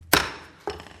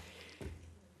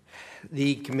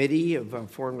The Committee of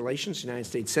Foreign Relations, United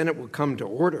States Senate, will come to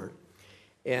order.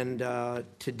 And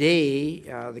today,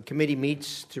 the committee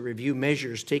meets to review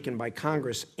measures taken by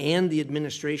Congress and the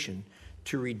administration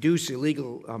to reduce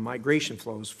illegal migration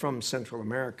flows from Central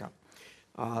America.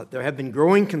 There have been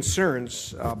growing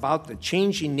concerns about the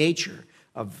changing nature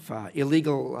of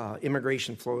illegal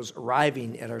immigration flows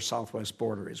arriving at our southwest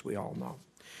border, as we all know.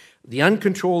 The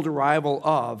uncontrolled arrival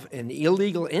of and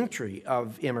illegal entry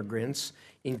of immigrants,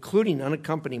 including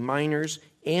unaccompanied minors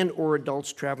and or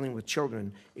adults traveling with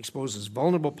children, exposes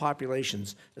vulnerable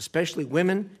populations, especially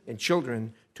women and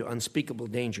children, to unspeakable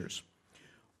dangers.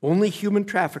 Only human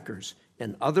traffickers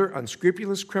and other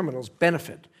unscrupulous criminals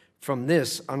benefit from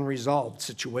this unresolved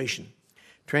situation.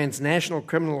 Transnational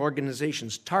criminal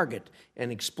organizations target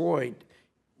and exploit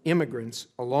immigrants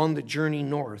along the journey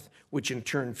north, which in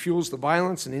turn fuels the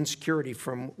violence and insecurity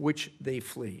from which they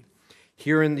flee.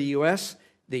 Here in the U.S.,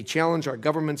 they challenge our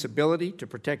government's ability to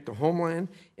protect the homeland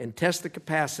and test the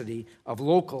capacity of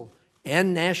local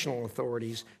and national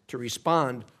authorities to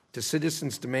respond to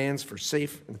citizens' demands for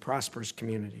safe and prosperous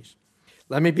communities.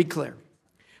 Let me be clear.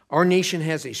 Our nation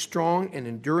has a strong and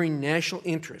enduring national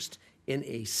interest in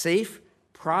a safe,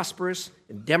 prosperous,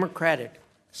 and democratic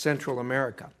Central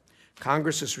America.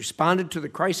 Congress has responded to the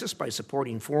crisis by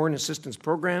supporting foreign assistance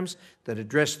programs that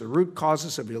address the root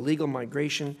causes of illegal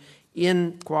migration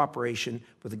in cooperation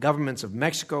with the governments of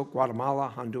Mexico, Guatemala,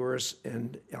 Honduras,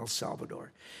 and El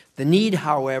Salvador. The need,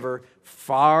 however,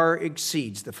 far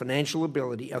exceeds the financial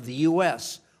ability of the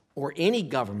U.S. or any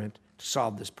government to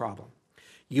solve this problem.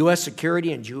 U.S.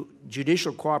 security and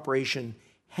judicial cooperation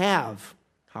have,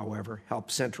 however,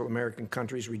 helped Central American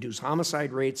countries reduce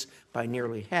homicide rates by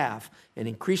nearly half and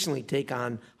increasingly take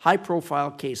on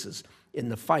high-profile cases in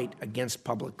the fight against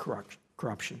public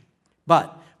corruption.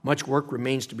 But much work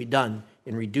remains to be done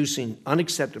in reducing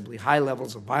unacceptably high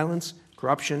levels of violence,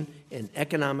 corruption, and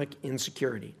economic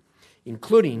insecurity,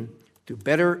 including through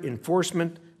better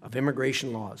enforcement of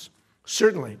immigration laws.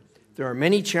 Certainly, there are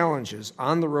many challenges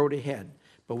on the road ahead,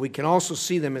 but we can also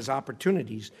see them as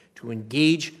opportunities to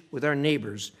engage with our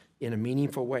neighbors in a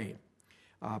meaningful way.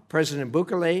 President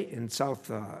Bukele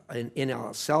in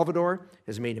El Salvador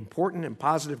has made important and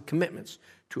positive commitments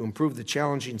to improve the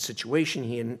challenging situation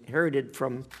he inherited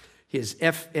from his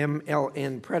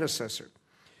FMLN predecessor.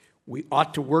 We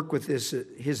ought to work with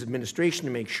his administration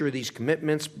to make sure these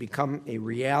commitments become a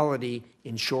reality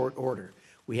in short order.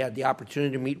 We had the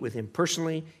opportunity to meet with him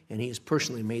personally, and he has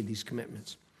personally made these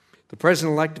commitments. The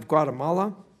president-elect of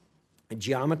Guatemala,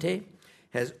 Giammattei,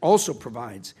 also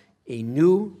provides a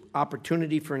new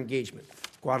opportunity for engagement.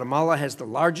 Guatemala has the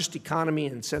largest economy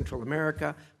in Central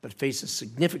America, but faces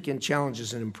significant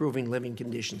challenges in improving living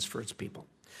conditions for its people.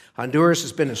 Honduras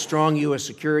has been a strong U.S.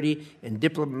 security and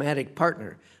diplomatic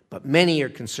partner, but many are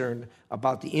concerned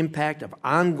about the impact of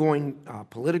ongoing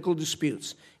political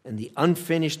disputes and the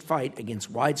unfinished fight against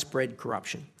widespread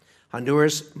corruption.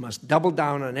 Honduras must double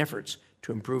down on efforts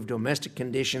to improve domestic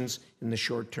conditions in the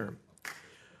short term.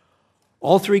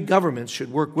 All three governments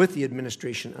should work with the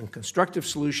administration on constructive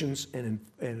solutions and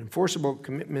enforceable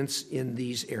commitments in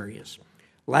these areas.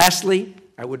 Lastly,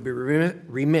 I would be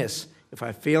remiss if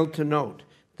I failed to note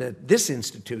that this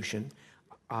institution's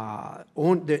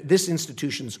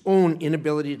own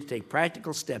inability to take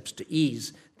practical steps to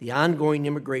ease the ongoing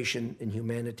immigration and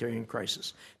humanitarian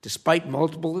crisis. Despite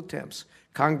multiple attempts,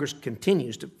 Congress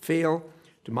continues to fail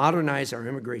to modernize our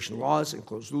immigration laws and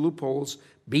close the loopholes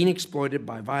being exploited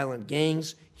by violent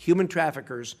gangs, human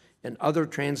traffickers, and other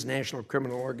transnational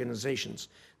criminal organizations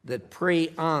that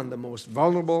prey on the most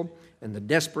vulnerable and the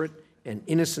desperate and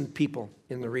innocent people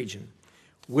in the region.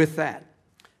 With that,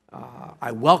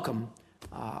 I welcome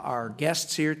our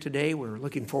guests here today. We're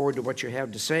looking forward to what you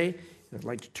have to say. I'd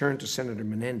like to turn to Senator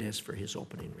Menendez for his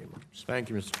opening remarks. Thank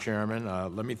you, Mr. Chairman.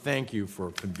 Let me thank you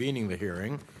for convening the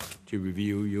hearing to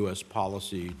review U.S.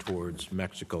 policy towards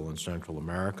Mexico and Central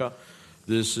America.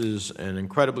 This is an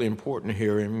incredibly important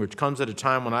hearing, which comes at a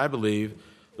time when I believe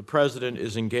the President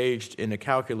is engaged in a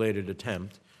calculated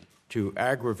attempt to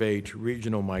aggravate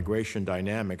regional migration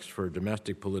dynamics for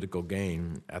domestic political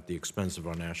gain at the expense of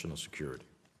our national security.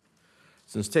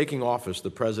 Since taking office, the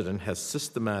President has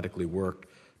systematically worked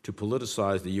to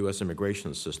politicize the U.S.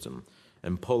 immigration system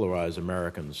and polarize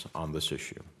Americans on this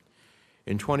issue.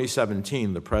 In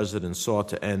 2017, the President sought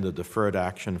to end the Deferred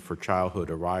Action for Childhood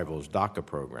Arrivals DACA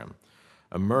program,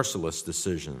 a merciless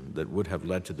decision that would have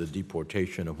led to the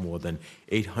deportation of more than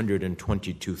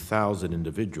 822,000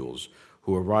 individuals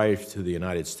who arrived to the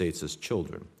United States as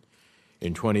children.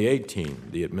 In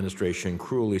 2018, the administration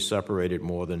cruelly separated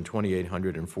more than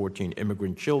 2,814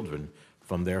 immigrant children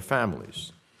from their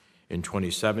families. In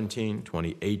 2017,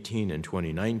 2018, and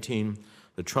 2019,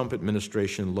 the Trump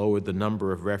administration lowered the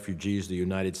number of refugees the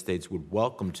United States would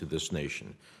welcome to this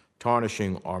nation,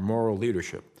 tarnishing our moral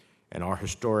leadership and our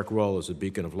historic role as a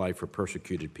beacon of light for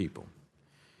persecuted people.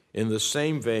 In the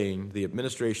same vein, the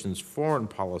administration's foreign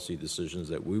policy decisions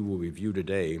that we will review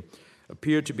today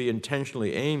appear to be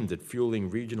intentionally aimed at fueling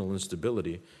regional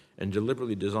instability and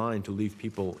deliberately designed to leave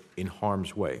people in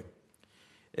harm's way.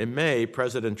 In May,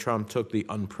 President Trump took the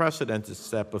unprecedented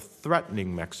step of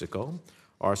threatening Mexico,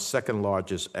 our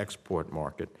second-largest export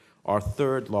market, our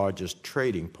third-largest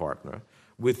trading partner,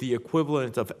 with the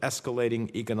equivalent of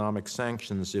escalating economic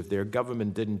sanctions if their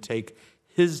government didn't take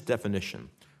his definition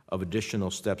of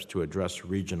additional steps to address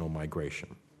regional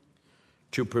migration.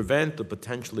 To prevent the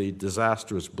potentially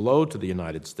disastrous blow to the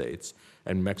United States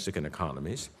and Mexican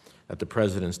economies that the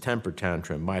president's temper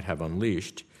tantrum might have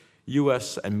unleashed,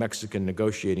 U.S. and Mexican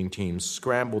negotiating teams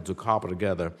scrambled to cobble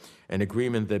together an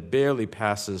agreement that barely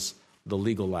passes the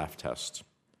legal laugh test.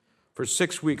 For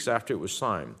 6 weeks after it was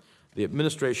signed, the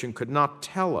administration could not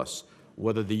tell us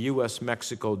whether the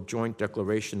U.S.-Mexico joint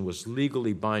declaration was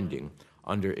legally binding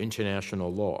under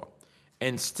international law,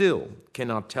 and still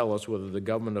cannot tell us whether the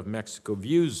government of Mexico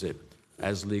views it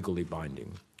as legally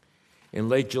binding. In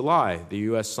late July, the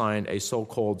U.S. signed a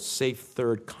so-called safe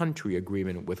third country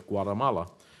agreement with Guatemala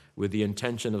with the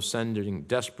intention of sending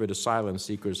desperate asylum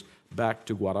seekers back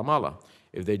to Guatemala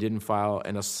if they didn't file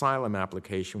an asylum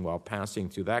application while passing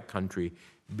through that country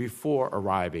before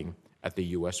arriving at the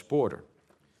U.S. border.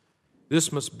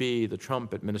 This must be the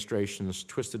Trump administration's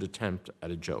twisted attempt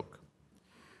at a joke.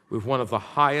 With one of the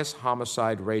highest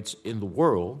homicide rates in the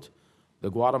world, the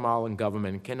Guatemalan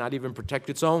government cannot even protect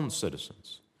its own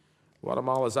citizens.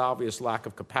 Guatemala's obvious lack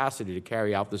of capacity to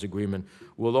carry out this agreement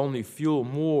will only fuel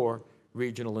more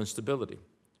regional instability.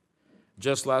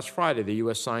 Just last Friday, the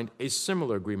U.S. signed a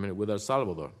similar agreement with El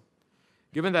Salvador.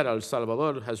 Given that El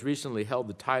Salvador has recently held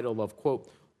the title of,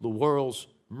 quote, the world's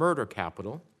murder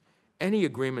capital, any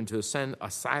agreement to send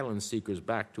asylum seekers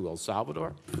back to El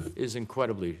Salvador is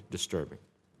incredibly disturbing.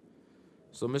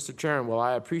 So, Mr. Chairman, while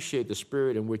I appreciate the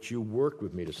spirit in which you worked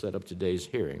with me to set up today's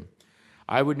hearing,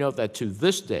 I would note that to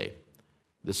this day,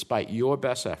 despite your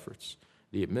best efforts,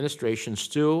 the administration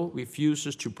still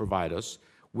refuses to provide us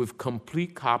with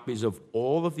complete copies of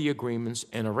all of the agreements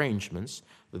and arrangements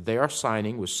that they are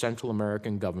signing with Central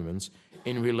American governments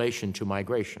in relation to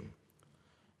migration.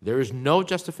 There is no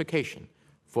justification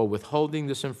for withholding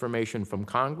this information from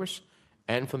Congress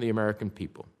and from the American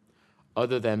people,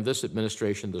 other than this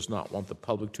administration does not want the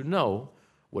public to know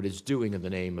what it's doing in the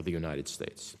name of the United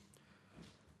States.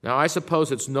 Now, I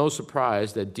suppose it's no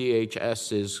surprise that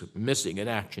DHS is missing in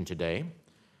action today.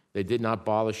 They did not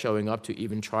bother showing up to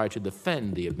even try to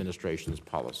defend the administration's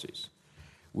policies.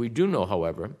 We do know,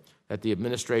 however, that the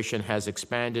administration has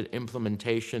expanded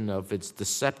implementation of its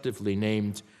deceptively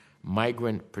named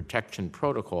migrant protection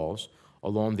protocols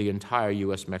along the entire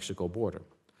U.S.-Mexico border.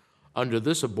 Under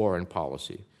this abhorrent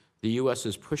policy, the U.S.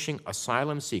 is pushing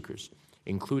asylum seekers,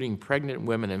 including pregnant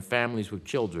women and families with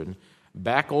children,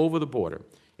 back over the border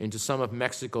into some of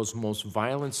Mexico's most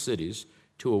violent cities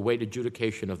to await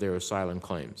adjudication of their asylum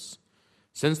claims.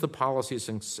 Since the policy's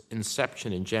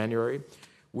inception in January,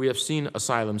 we have seen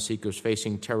asylum seekers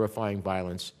facing terrifying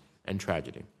violence and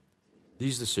tragedy.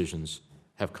 These decisions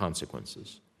have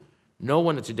consequences. No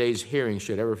one at today's hearing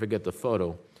should ever forget the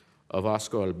photo of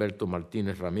Oscar Alberto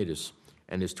Martinez Ramirez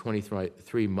and his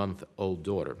 23-month-old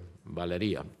daughter,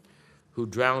 Valeria, who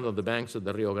drowned on the banks of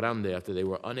the Rio Grande after they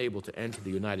were unable to enter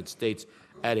the United States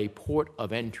at a port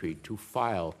of entry to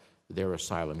file their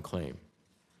asylum claim.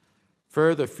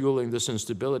 Further fueling this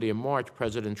instability, in March,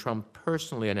 President Trump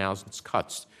personally announced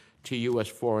cuts to U.S.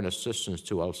 foreign assistance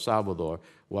to El Salvador,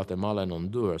 Guatemala, and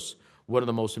Honduras, one of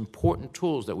the most important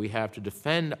tools that we have to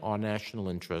defend our national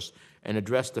interests and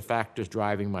address the factors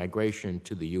driving migration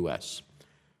to the U.S.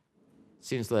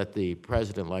 Seems that the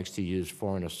president likes to use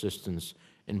foreign assistance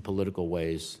in political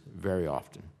ways very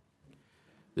often.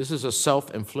 This is a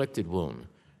self-inflicted wound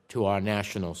to our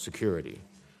national security.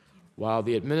 While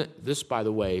this, by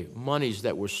the way, monies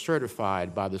that were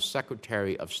certified by the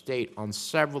Secretary of State on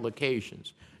several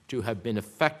occasions to have been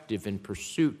effective in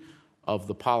pursuit of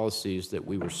the policies that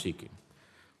we were seeking.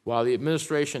 While the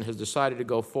administration has decided to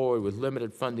go forward with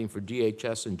limited funding for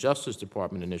DHS and Justice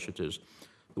Department initiatives,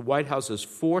 the White House has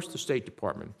forced the State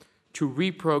Department to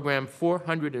reprogram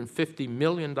 $450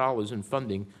 million in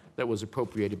funding that was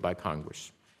appropriated by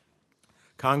Congress.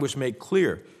 Congress made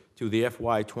clear through the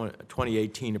FY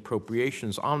 2018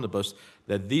 Appropriations Omnibus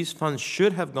that these funds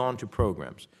should have gone to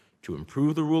programs to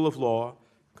improve the rule of law,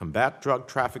 combat drug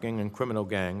trafficking and criminal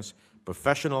gangs,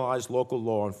 professionalize local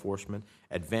law enforcement,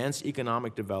 advance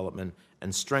economic development,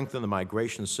 and strengthen the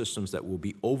migration systems that will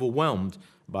be overwhelmed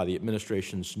by the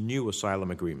administration's new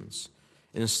asylum agreements.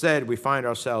 Instead, we find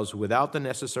ourselves without the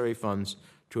necessary funds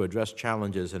to address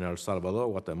challenges in El Salvador,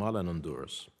 Guatemala, and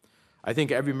Honduras. I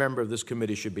think every member of this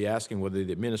committee should be asking whether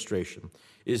the administration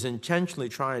is intentionally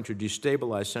trying to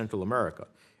destabilize Central America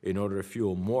in order to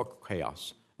fuel more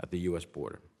chaos at the U.S.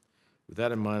 border. With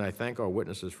that in mind, I thank our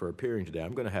witnesses for appearing today.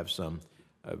 I'm going to have some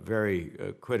very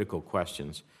critical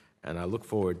questions, and I look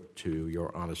forward to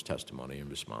your honest testimony and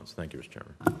response. Thank you, Mr.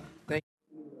 Chairman.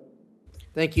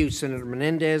 Thank you, Senator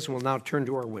Menendez. We'll now turn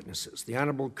to our witnesses. The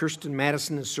Honorable Kirsten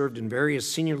Madison has served in various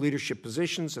senior leadership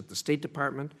positions at the State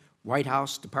Department, White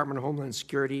House, Department of Homeland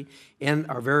Security, and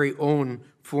our very own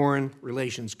Foreign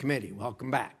Relations Committee. Welcome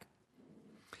back.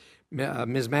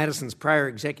 Ms. Madison's prior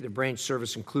executive branch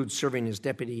service includes serving as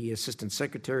Deputy Assistant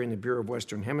Secretary in the Bureau of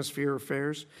Western Hemisphere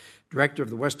Affairs, Director of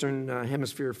the Western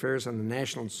Hemisphere Affairs on the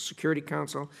National Security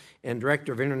Council, and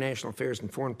Director of International Affairs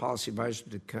and Foreign Policy Advisor to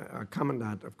the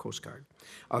Commandant of Coast Guard.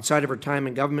 Outside of her time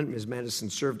in government, Ms. Madison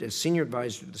served as Senior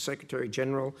Advisor to the Secretary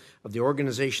General of the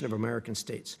Organization of American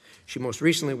States. She most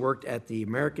recently worked at the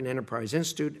American Enterprise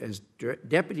Institute as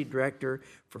Deputy Director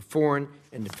for Foreign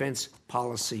and Defense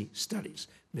Policy Studies.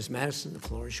 Ms. Madison, the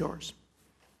floor is yours.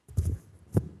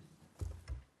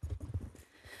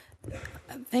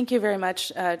 Thank you very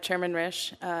much, Chairman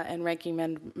Risch and Ranking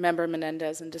Member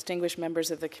Menendez and distinguished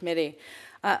members of the committee.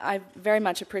 I very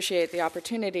much appreciate the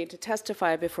opportunity to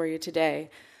testify before you today.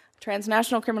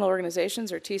 Transnational criminal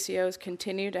organizations, or TCOs,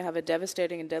 continue to have a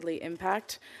devastating and deadly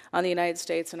impact on the United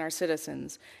States and our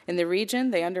citizens. In the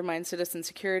region, they undermine citizen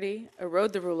security,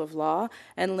 erode the rule of law,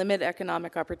 and limit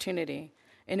economic opportunity.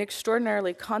 In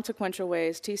extraordinarily consequential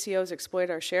ways, TCOs exploit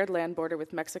our shared land border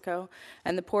with Mexico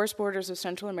and the porous borders of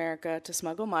Central America to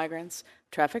smuggle migrants,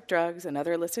 traffic drugs and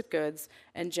other illicit goods,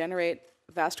 and generate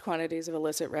vast quantities of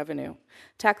illicit revenue.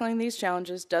 Tackling these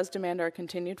challenges does demand our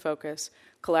continued focus,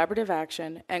 collaborative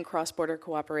action, and cross-border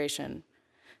cooperation.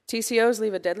 TCOs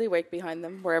leave a deadly wake behind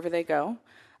them wherever they go.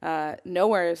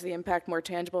 Nowhere is the impact more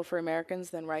tangible for Americans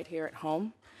than right here at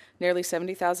home. Nearly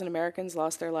 70,000 Americans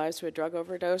lost their lives to a drug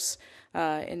overdose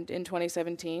in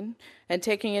 2017. And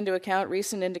taking into account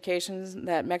recent indications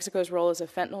that Mexico's role as a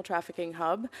fentanyl trafficking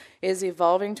hub is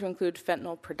evolving to include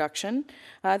fentanyl production,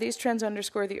 these trends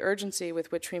underscore the urgency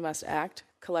with which we must act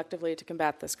collectively to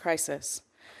combat this crisis.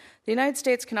 The United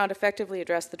States cannot effectively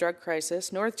address the drug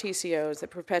crisis, nor the TCOs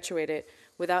that perpetuate it,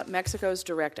 without Mexico's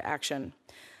direct action.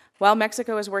 While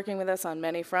Mexico is working with us on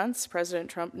many fronts, President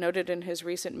Trump noted in his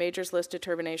recent Majors List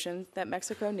determination that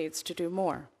Mexico needs to do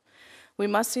more. We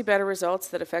must see better results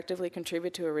that effectively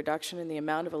contribute to a reduction in the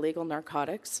amount of illegal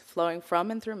narcotics flowing from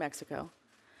and through Mexico.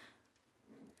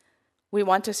 We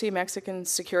want to see Mexican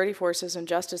security forces and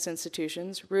justice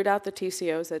institutions root out the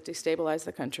TCOs that destabilize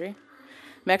the country.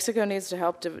 Mexico needs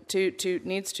to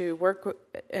needs to work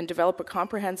and develop a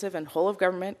comprehensive and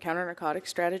whole-of-government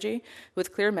counter-narcotics strategy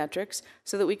with clear metrics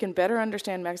so that we can better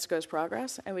understand Mexico's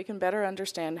progress and we can better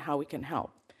understand how we can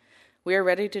help. We are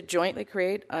ready to jointly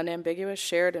create unambiguous,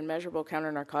 shared, and measurable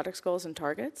counter-narcotics goals and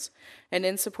targets. And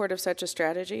in support of such a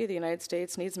strategy, the United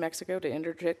States needs Mexico to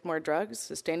interdict more drugs,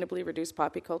 sustainably reduce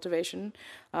poppy cultivation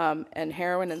and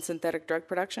heroin and synthetic drug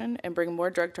production, and bring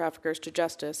more drug traffickers to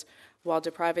justice while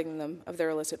depriving them of their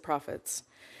illicit profits.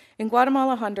 In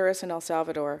Guatemala, Honduras, and El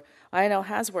Salvador, INL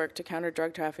has worked to counter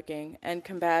drug trafficking and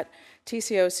combat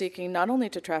TCOs seeking not only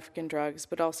to traffic in drugs,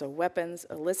 but also weapons,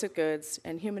 illicit goods,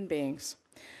 and human beings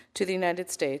to the United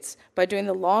States by doing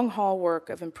the long-haul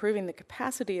work of improving the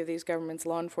capacity of these governments'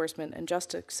 law enforcement and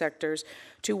justice sectors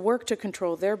to work to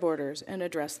control their borders and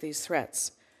address these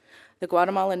threats. The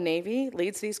Guatemalan Navy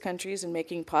leads these countries in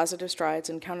making positive strides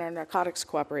in counter-narcotics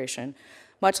cooperation,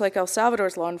 much like El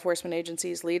Salvador's law enforcement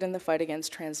agencies lead in the fight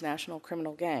against transnational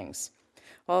criminal gangs.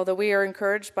 Although we are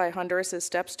encouraged by Honduras'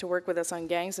 steps to work with us on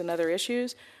gangs and other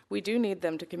issues, we do need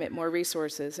them to commit more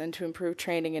resources and to improve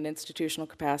training and institutional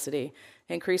capacity,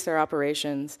 increase their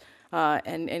operations,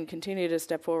 and continue to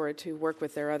step forward to work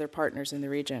with their other partners in the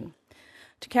region.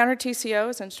 To counter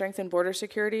TCOs and strengthen border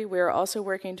security, we are also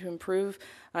working to improve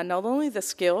not only the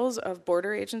skills of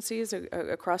border agencies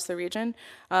across the region,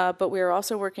 but we are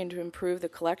also working to improve the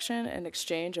collection and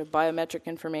exchange of biometric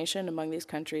information among these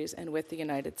countries and with the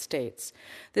United States.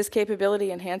 This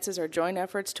capability enhances our joint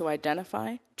efforts to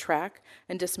identify, track,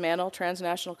 and dismantle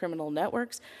transnational criminal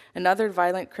networks and other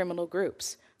violent criminal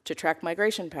groups, to track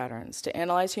migration patterns, to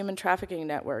analyze human trafficking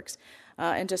networks,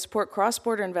 and to support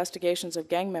cross-border investigations of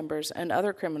gang members and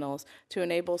other criminals to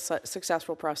enable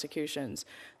successful prosecutions.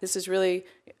 This is really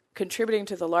contributing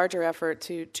to the larger effort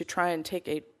to try and take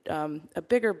a a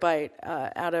bigger bite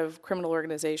out of criminal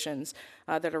organizations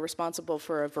that are responsible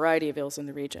for a variety of ills in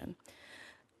the region.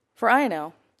 For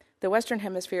INL, the Western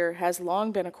Hemisphere has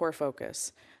long been a core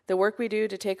focus. The work we do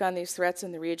to take on these threats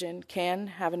in the region can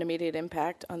have an immediate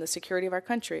impact on the security of our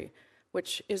country,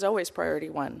 which is always priority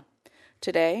one.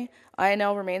 Today,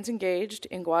 INL remains engaged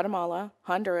in Guatemala,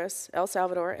 Honduras, El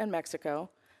Salvador, and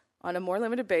Mexico on a more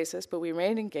limited basis, but we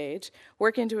remain engaged,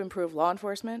 working to improve law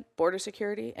enforcement, border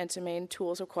security, and to maintain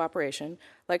tools of cooperation,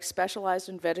 like specialized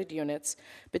and vetted units,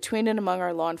 between and among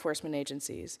our law enforcement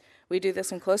agencies. We do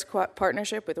this in close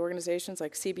partnership with organizations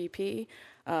like CBP,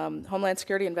 Homeland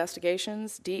Security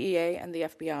Investigations, DEA, and the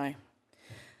FBI.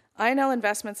 INL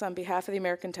investments on behalf of the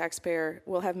American taxpayer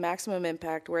will have maximum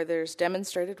impact where there's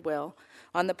demonstrated will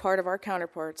on the part of our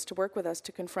counterparts to work with us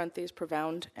to confront these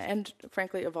profound and,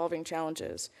 frankly, evolving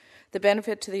challenges. The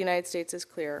benefit to the United States is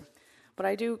clear, but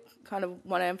I do kind of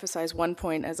want to emphasize one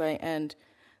point as I end.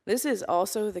 This is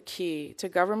also the key to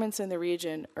governments in the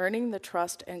region earning the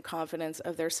trust and confidence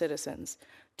of their citizens.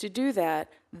 To do that,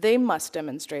 they must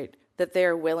demonstrate that they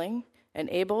are willing and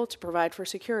able to provide for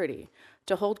security,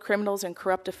 to hold criminals and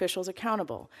corrupt officials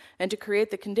accountable, and to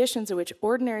create the conditions in which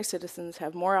ordinary citizens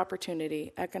have more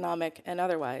opportunity, economic and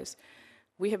otherwise.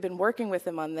 We have been working with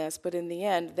them on this, but in the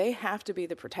end, they have to be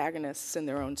the protagonists in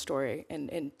their own story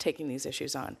in taking these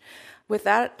issues on. With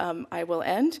that, I will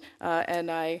end,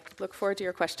 and I look forward to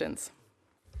your questions.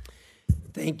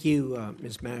 Thank you,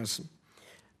 Ms. Madison.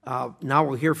 Now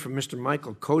we'll hear from Mr.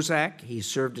 Michael Kozak. He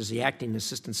served as the Acting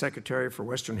Assistant Secretary for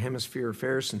Western Hemisphere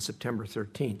Affairs since September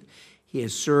 13th. He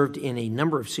has served in a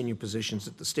number of senior positions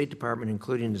at the State Department,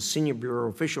 including as Senior Bureau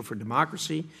Official for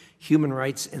Democracy, Human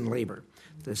Rights, and Labor,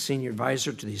 the Senior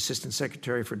Advisor to the Assistant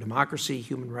Secretary for Democracy,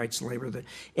 Human Rights, and Labor,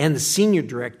 and the Senior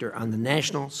Director on the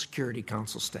National Security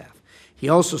Council staff. He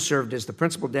also served as the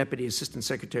Principal Deputy Assistant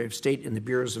Secretary of State in the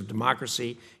Bureaus of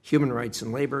Democracy, Human Rights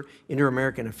and Labor,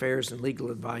 Inter-American Affairs, and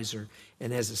Legal Advisor,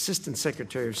 and as Assistant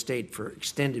Secretary of State for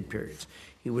extended periods.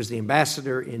 He was the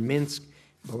Ambassador in Minsk,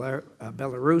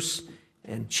 Belarus,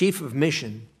 and Chief of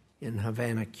Mission in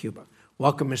Havana, Cuba.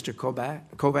 Welcome, Mr.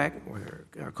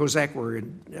 Kozak. We're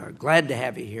glad to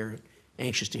have you here,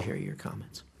 anxious to hear your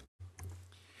comments.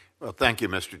 Well, thank you,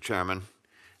 Mr. Chairman.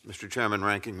 Mr. Chairman,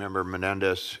 Ranking Member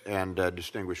Menendez, and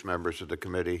distinguished members of the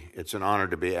committee, it's an honor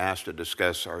to be asked to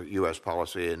discuss our U.S.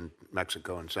 policy in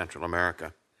Mexico and Central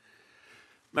America.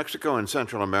 Mexico and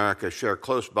Central America share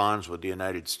close bonds with the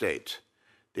United States.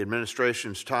 The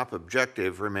administration's top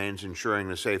objective remains ensuring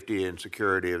the safety and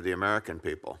security of the American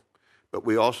people, but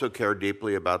we also care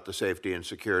deeply about the safety and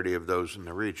security of those in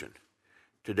the region.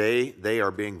 Today, they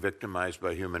are being victimized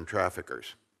by human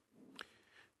traffickers.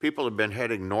 People have been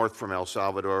heading north from El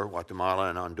Salvador, Guatemala,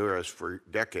 and Honduras for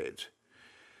decades.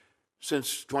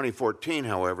 Since 2014,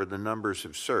 however, the numbers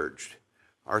have surged.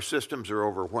 Our systems are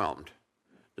overwhelmed.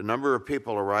 The number of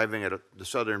people arriving at the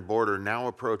southern border now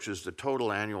approaches the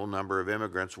total annual number of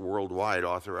immigrants worldwide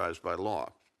authorized by law.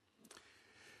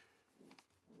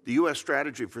 The U.S.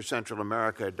 strategy for Central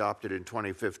America adopted in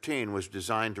 2015 was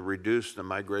designed to reduce the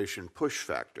migration push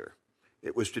factor.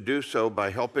 It was to do so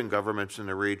by helping governments in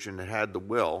the region that had the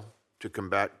will to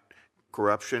combat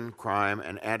corruption, crime,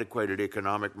 and antiquated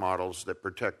economic models that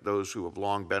protect those who have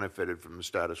long benefited from the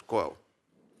status quo.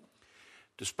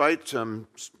 Despite some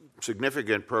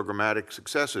significant programmatic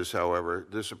successes, however,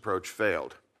 this approach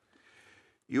failed.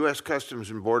 U.S.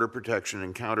 Customs and Border Protection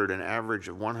encountered an average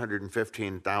of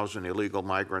 115,000 illegal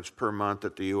migrants per month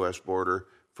at the U.S. border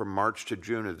from March to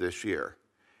June of this year,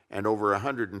 and over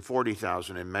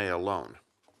 140,000 in May alone.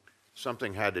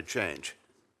 Something had to change.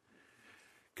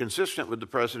 Consistent with the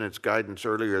President's guidance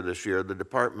earlier this year, the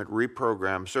Department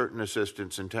reprogrammed certain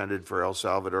assistance intended for El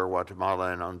Salvador,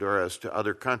 Guatemala, and Honduras to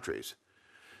other countries.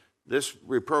 This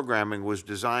reprogramming was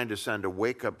designed to send a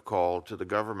wake-up call to the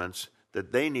governments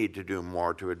that they need to do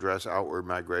more to address outward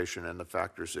migration and the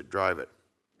factors that drive it.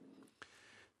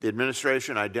 The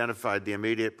administration identified the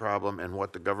immediate problem and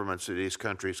what the governments of these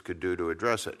countries could do to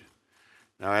address it.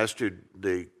 Now, as to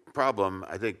the problem,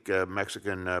 I think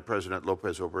Mexican President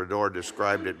López Obrador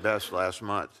described it best last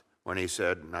month when he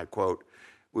said, and I quote,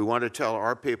 "We want to tell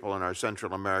our people and our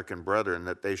Central American brethren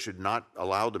that they should not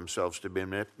allow themselves to be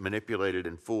manipulated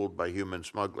and fooled by human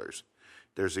smugglers.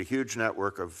 There's a huge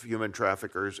network of human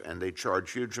traffickers, and they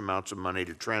charge huge amounts of money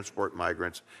to transport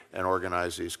migrants and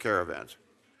organize these caravans."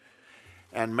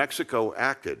 And Mexico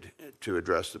acted to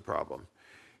address the problem.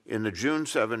 In the June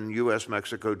 7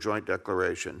 U.S.-Mexico Joint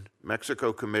Declaration,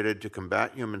 Mexico committed to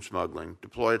combat human smuggling,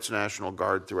 deploy its National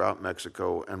Guard throughout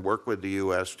Mexico, and work with the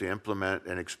U.S. to implement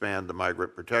and expand the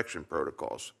migrant protection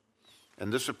protocols.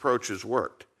 And this approach has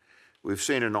worked. we've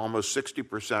seen an almost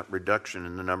 60% reduction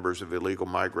in the numbers of illegal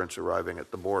migrants arriving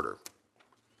at the border.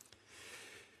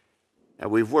 And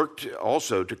we've worked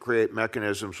also to create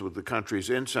mechanisms with the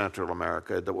countries in Central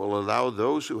America that will allow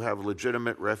those who have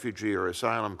legitimate refugee or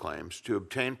asylum claims to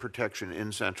obtain protection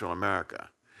in Central America.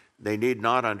 They need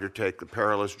not undertake the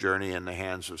perilous journey in the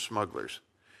hands of smugglers.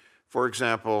 For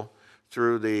example,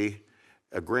 through the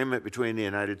agreement between the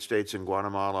United States and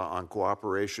Guatemala on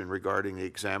cooperation regarding the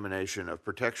examination of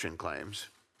protection claims,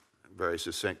 very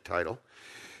succinct title,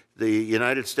 the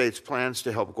United States plans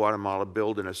to help Guatemala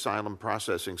build an asylum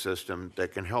processing system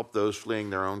that can help those fleeing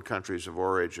their own countries of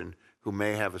origin who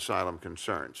may have asylum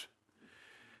concerns.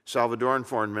 Salvadoran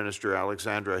Foreign Minister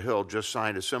Alexandra Hill just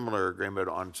signed a similar agreement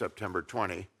on September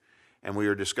 20, and we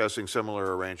are discussing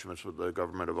similar arrangements with the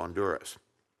government of Honduras.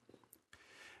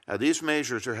 Now, these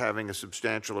measures are having a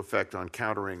substantial effect on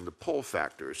countering the pull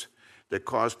factors that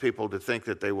cause people to think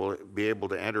that they will be able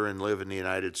to enter and live in the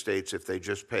United States if they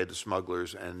just pay the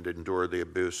smugglers and endure the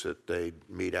abuse that they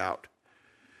mete out.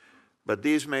 But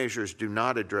these measures do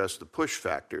not address the push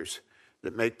factors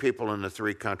that make people in the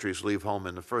three countries leave home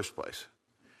in the first place.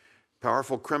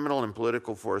 Powerful criminal and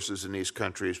political forces in these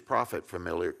countries profit from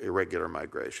irregular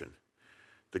migration.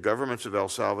 The governments of El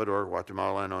Salvador,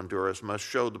 Guatemala, and Honduras must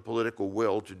show the political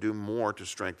will to do more to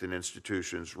strengthen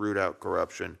institutions, root out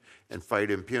corruption, and fight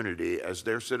impunity as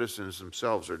their citizens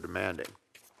themselves are demanding.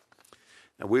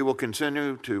 And we will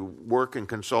continue to work and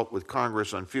consult with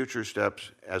Congress on future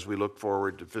steps as we look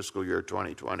forward to fiscal year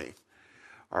 2020.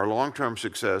 Our long-term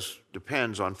success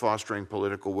depends on fostering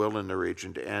political will in the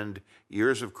region to end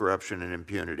years of corruption and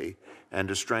impunity and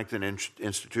to strengthen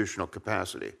institutional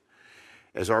capacity.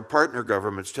 As our partner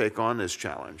governments take on this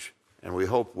challenge, and we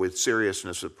hope with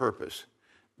seriousness of purpose,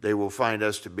 they will find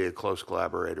us to be a close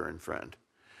collaborator and friend.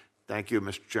 Thank you,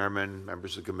 Mr. Chairman,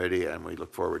 members of the committee, and we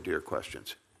look forward to your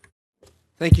questions.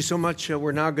 Thank you so much.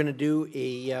 We're now going to do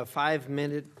a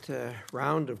 5-minute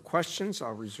round of questions.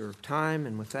 I'll reserve time,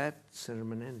 and with that, Senator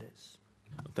Menendez.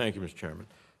 Thank you, Mr. Chairman.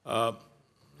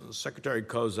 Secretary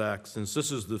Kozak, since this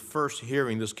is the first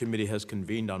hearing this committee has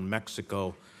convened on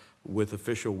Mexico with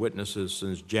official witnesses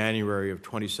since January of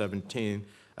 2017,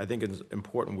 I think it's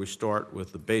important we start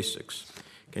with the basics.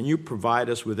 Can you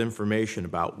provide us with information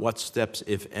about what steps,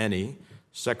 if any,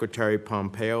 Secretary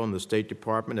Pompeo and the State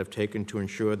Department have taken to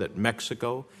ensure that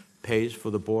Mexico pays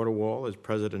for the border wall, as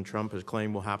President Trump has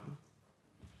claimed will happen?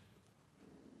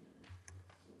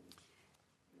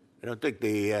 I don't think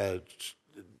the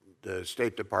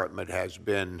State Department has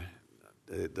been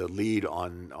the lead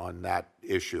on that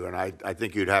issue, and I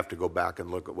think you'd have to go back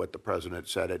and look at what the president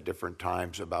said at different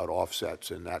times about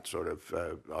offsets and that sort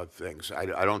of things. I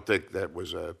don't think that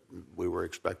was we were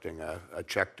expecting a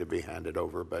check to be handed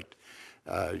over, but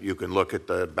you can look at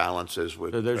the balances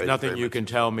with. So there's nothing you can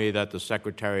tell me that the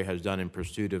secretary has done in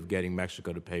pursuit of getting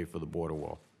Mexico to pay for the border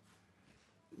wall?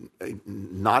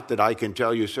 Not that I can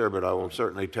tell you, sir, but I will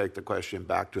certainly take the question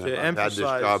back to him. I've had this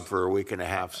job for a week and a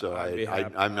half, so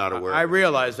I'm not aware. I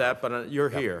realize that, but you're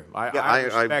here. I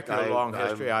respect your long I-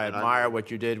 history. I admire what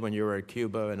you did when you were at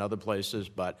Cuba and other places,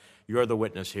 but you're the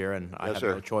witness here, and I have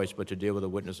no choice but to deal with the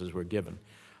witnesses we're given.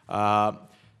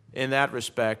 In that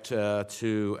respect,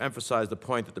 to emphasize the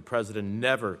point that the president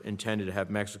never intended to have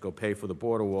Mexico pay for the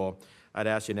border wall, I'd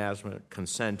ask unanimous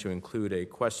consent to include a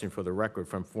question for the record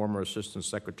from former Assistant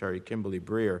Secretary Kimberly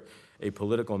Breer, a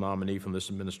political nominee from this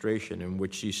administration, in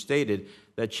which she stated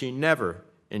that she never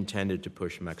intended to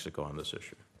push Mexico on this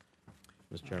issue.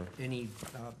 Mr. Chairman.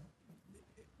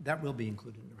 That will be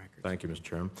included in the record. Thank you, Mr.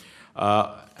 Chairman.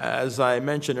 As I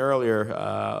mentioned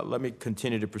earlier, let me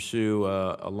continue to pursue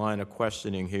a line of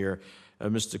questioning here.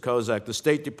 Mr. Kozak, the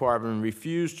State Department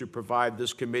refused to provide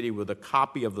this committee with a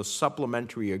copy of the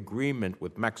supplementary agreement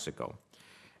with Mexico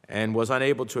and was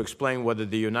unable to explain whether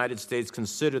the United States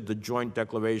considered the joint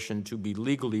declaration to be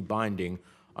legally binding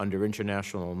under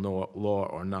international law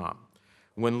or not.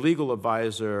 When legal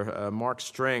advisor Mark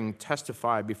String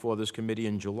testified before this committee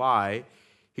in July,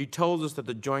 he told us that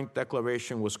the joint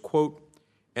declaration was, quote,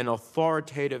 an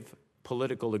authoritative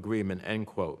political agreement, end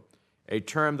quote, a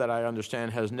term that I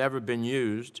understand has never been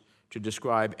used to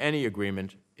describe any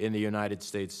agreement in the United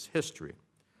States history.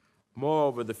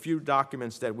 Moreover, the few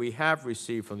documents that we have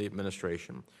received from the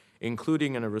administration,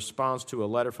 including in a response to a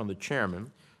letter from the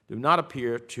chairman, do not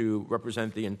appear to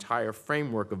represent the entire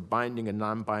framework of binding and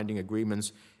non-binding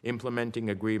agreements, implementing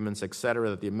agreements, et cetera,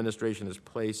 that the administration has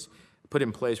put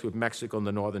in place with Mexico and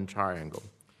the Northern Triangle.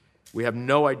 We have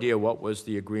no idea what was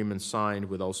the agreement signed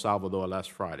with El Salvador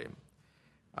last Friday.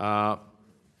 And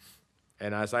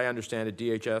as I understand it,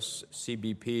 DHS,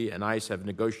 CBP, and ICE have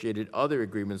negotiated other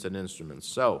agreements and instruments.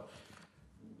 So,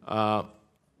 Do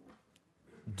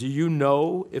you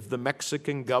know if the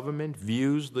Mexican government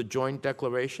views the joint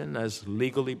declaration as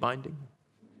legally binding?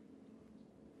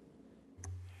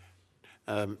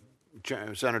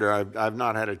 Senator, I've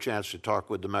not had a chance to talk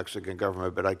with the Mexican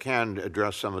government, but I can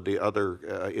address some of the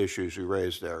other issues you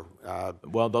raised there.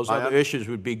 Well, those other issues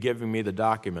would be giving me the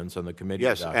documents and the committee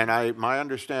Yes, documents. and my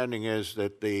understanding is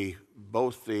that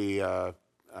both the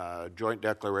joint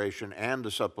declaration and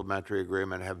the supplementary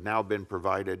agreement have now been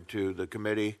provided to the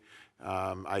committee.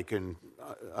 I can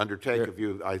undertake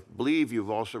I believe you've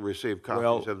also received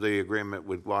copies of the agreement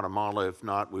with Guatemala. If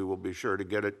not, we will be sure to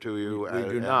get it to you. We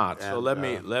do not. So let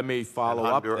me follow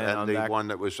up then on that. And the one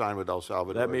that was signed with El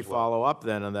Salvador. Let me follow up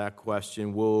then on that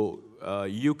question. Will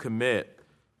you commit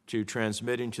to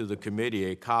transmitting to the committee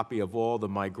a copy of all the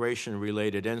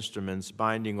migration-related instruments,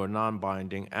 binding or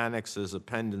non-binding, annexes,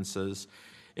 appendices,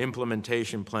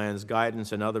 implementation plans,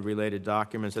 guidance, and other related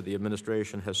documents that the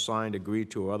administration has signed,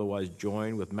 agreed to, or otherwise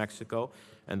joined with Mexico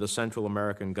and the Central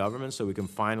American government, so we can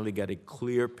finally get a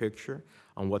clear picture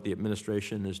on what the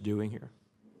administration is doing here?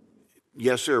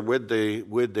 Yes, sir, with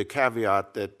the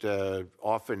caveat that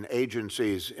often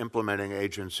implementing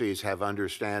agencies have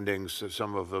understandings.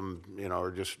 Some of them, are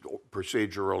just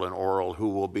procedural and oral, who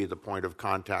will be the point of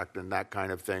contact and that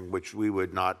kind of thing, which we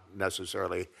would not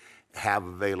necessarily have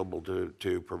available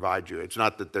to provide you. It's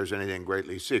not that there's anything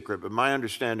greatly secret, but my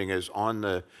understanding is on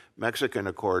the Mexican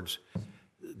Accords,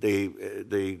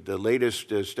 the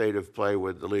latest state of play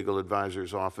with the legal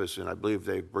advisor's office, and I believe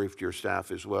they've briefed your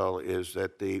staff as well, is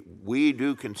that we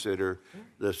do consider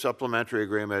the supplementary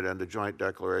agreement and the joint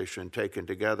declaration taken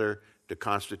together to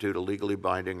constitute a legally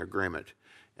binding agreement.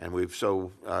 And we've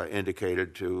so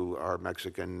indicated to our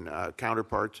Mexican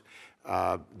counterparts.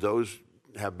 Those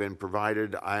have been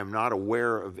provided. I am not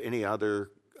aware of any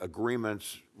other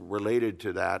agreements related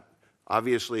to that.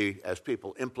 Obviously, as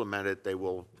people implement it, they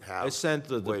will have. I sent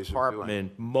the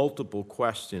department multiple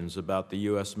questions about the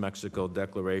U.S.-Mexico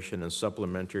Declaration and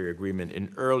Supplementary Agreement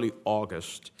in early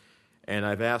August, and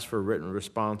I've asked for written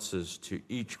responses to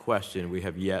each question. We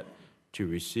have yet to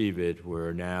receive it.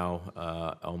 We're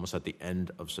now almost at the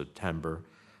end of September.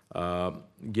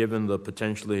 Given the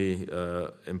potentially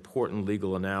important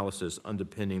legal analysis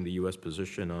underpinning the U.S.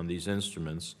 position on these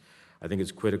instruments, I think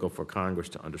it's critical for Congress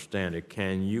to understand it.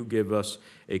 Can you give us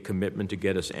a commitment to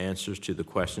get us answers to the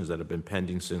questions that have been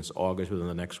pending since August within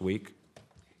the next week?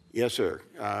 Yes, sir.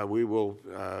 We will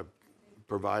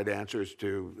provide answers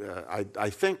to, I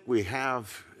think we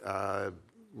have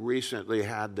recently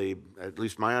had at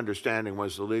least my understanding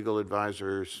was the legal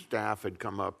advisor staff had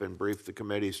come up and briefed the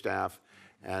committee staff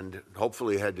and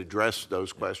hopefully had addressed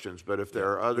those questions. But if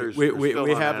there are others,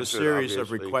 we have a series of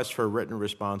requests for written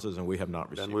responses, and we have not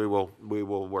received. Then we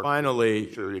will work. Finally,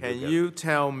 can you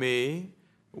tell me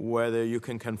whether you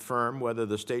can confirm whether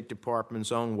the State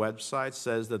Department's own website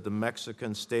says that the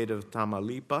Mexican state of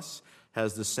Tamaulipas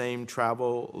has the same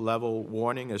travel level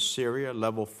warning as Syria,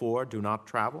 level 4, do not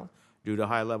travel, due to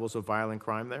high levels of violent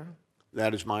crime there?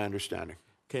 That is my understanding.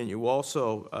 Can you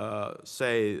also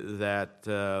say that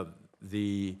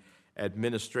the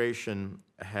administration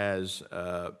has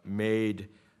made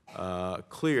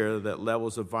clear that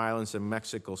levels of violence in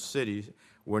Mexico City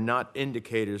were not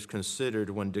indicators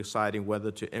considered when deciding whether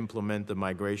to implement the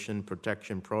migration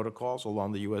protection protocols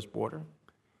along the U.S. border?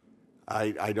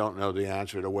 I don't know the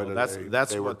answer to whether that's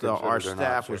they were what our considered or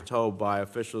staff not, was told by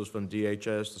officials from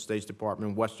DHS, the State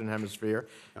Department, Western Hemisphere,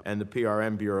 and the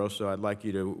PRM Bureau, so I'd like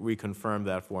you to reconfirm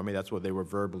that for me. That's what they were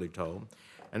verbally told.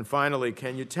 And finally,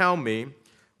 can you tell me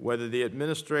whether the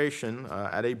administration,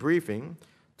 at a briefing,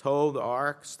 told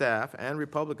our staff and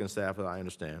Republican staff, as I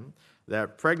understand,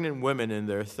 that pregnant women in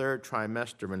their third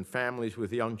trimester and families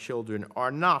with young children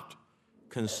are not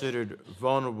considered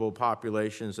vulnerable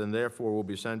populations and therefore will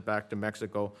be sent back to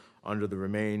Mexico under the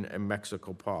Remain in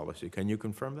Mexico policy? Can you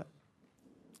confirm that?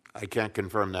 I can't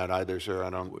confirm that either, sir.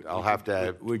 I'll have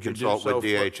to consult with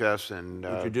DHS and.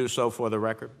 Would you do so for the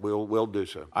record? We'll do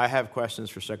so. I have questions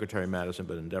for Secretary Madison,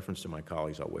 but in deference to my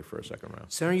colleagues, I'll wait for a second round.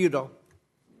 Senator Udall.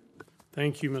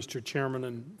 Thank you, Mr. Chairman,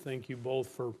 and thank you both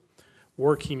for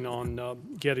working on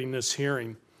getting this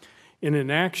hearing. In an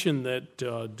action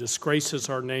that disgraces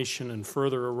our nation and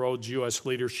further erodes U.S.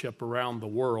 leadership around the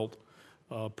world,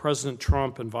 President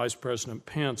Trump and Vice President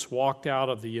Pence walked out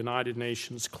of the United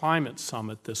Nations Climate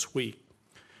Summit this week.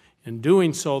 In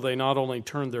doing so, they not only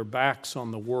turned their backs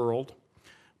on the world,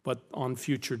 but on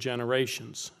future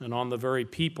generations and on the very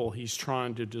people he's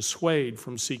trying to dissuade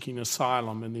from seeking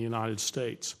asylum in the United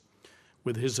States.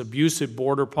 With his abusive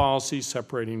border policy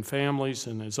separating families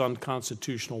and his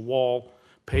unconstitutional wall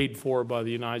paid for by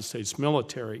the United States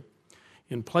military,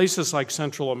 In places like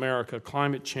Central America,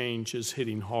 climate change is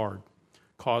hitting hard,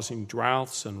 causing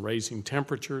droughts and raising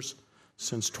temperatures.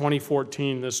 Since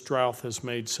 2014, this drought has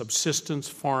made subsistence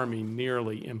farming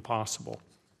nearly impossible.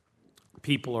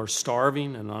 People are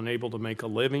starving and unable to make a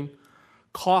living.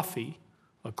 Coffee,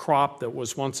 a crop that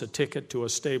was once a ticket to a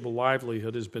stable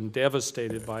livelihood, has been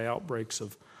devastated by outbreaks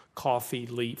of coffee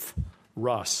leaf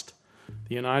rust.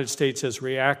 The United States has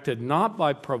reacted not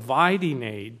by providing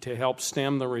aid to help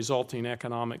stem the resulting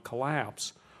economic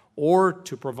collapse or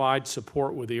to provide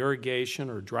support with irrigation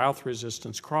or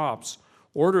drought-resistant crops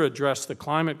or to address the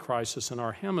climate crisis in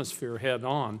our hemisphere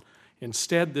head-on.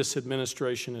 Instead, this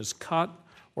administration has cut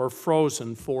or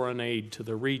frozen foreign aid to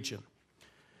the region.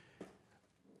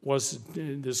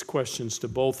 This question's to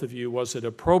both of you. Was it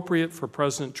appropriate for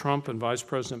President Trump and Vice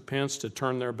President Pence to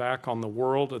turn their back on the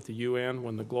world at the UN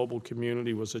when the global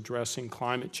community was addressing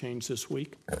climate change this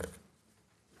week?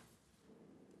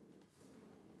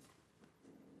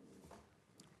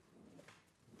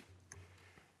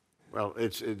 Well,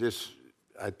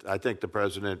 I think the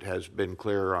president has been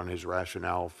clear on his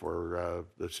rationale for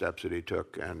the steps that he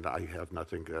took, and I have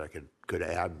nothing that I could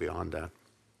add beyond that.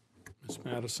 Ms.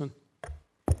 Madison?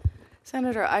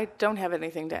 Senator, I don't have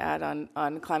anything to add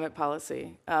on climate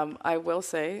policy. I will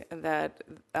say that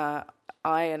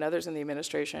I and others in the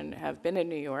administration have been in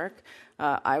New York.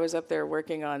 I was up there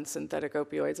working on synthetic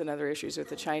opioids and other issues with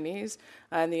the Chinese.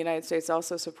 And the United States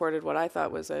also supported what I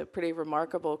thought was a pretty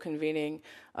remarkable convening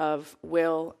of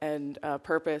will and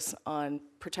purpose on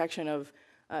protection of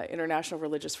international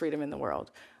religious freedom in the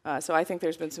world. So I think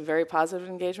there's been some very positive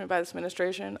engagement by this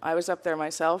administration. I was up there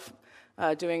myself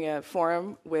doing a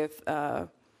forum with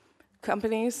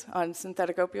companies on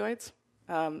synthetic opioids.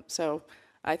 So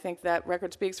I think that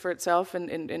record speaks for itself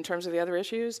in terms of the other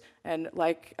issues. And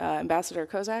like Ambassador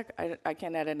Kozak, I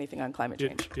can't add anything on climate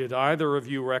change. Did either of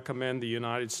you recommend the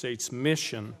United States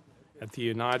mission at the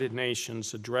United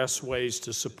Nations address ways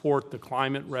to support the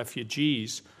climate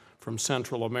refugees from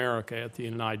Central America at the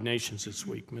United Nations this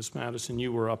week? Ms. Madison,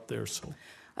 you were up there, so.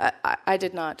 I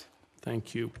did not.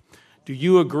 Thank you. Do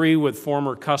you agree with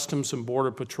former Customs and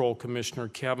Border Patrol Commissioner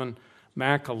Kevin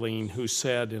McAleen, who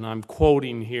said, and I'm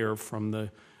quoting here from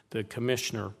the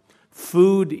commissioner,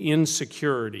 "Food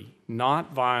insecurity,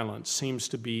 not violence, seems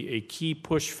to be a key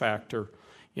push factor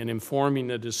in informing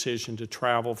the decision to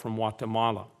travel from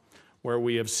Guatemala, where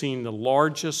we have seen the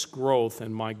largest growth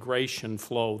in migration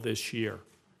flow this year."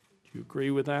 Do you agree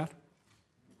with that?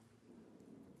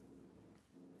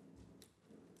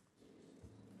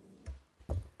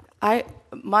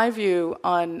 My view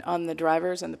on the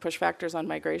drivers and the push factors on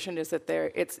migration is that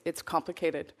it's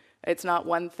complicated. It's not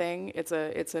one thing. It's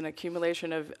an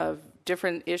accumulation of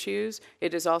different issues.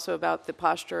 It is also about the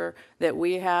posture that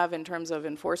we have in terms of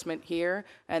enforcement here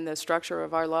and the structure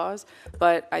of our laws.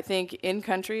 But I think in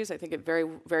countries, I think it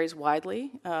varies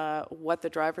widely what the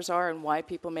drivers are and why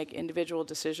people make individual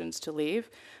decisions to leave.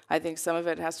 I think some of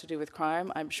it has to do with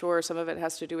crime. I'm sure some of it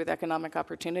has to do with economic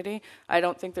opportunity. I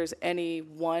don't think there's any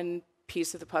one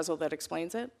piece of the puzzle that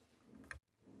explains it.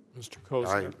 Mr.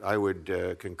 Kozak? I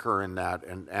would concur in that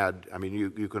and add, I mean,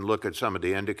 you can look at some of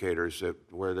the indicators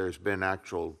where there's been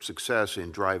actual success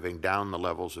in driving down the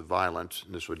levels of violence,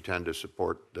 and this would tend to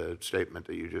support the statement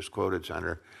that you just quoted,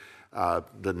 Senator.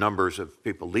 The numbers of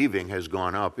people leaving has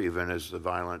gone up even as the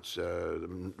violence,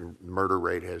 the murder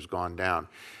rate has gone down.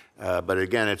 But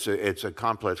again, it's a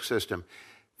complex system.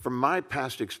 From my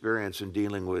past experience in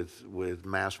dealing with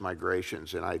mass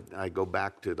migrations, and I go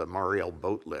back to the Mariel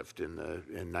boat lift in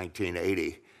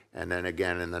 1980, and then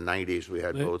again in the 90s we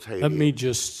had both Haiti. Let me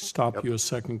just stop you a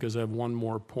second because I have one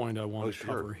more point I want to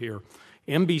cover here.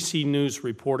 NBC News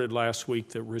reported last week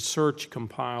that research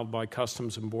compiled by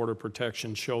Customs and Border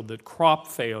Protection showed that crop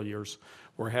failures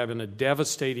were having a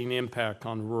devastating impact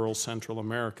on rural Central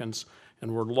Americans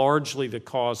and were largely the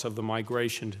cause of the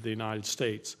migration to the United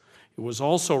States. It was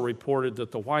also reported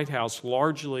that the White House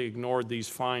largely ignored these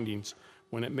findings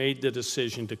when it made the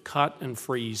decision to cut and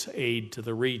freeze aid to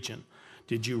the region.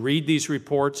 Did you read these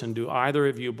reports, and do either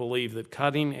of you believe that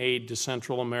cutting aid to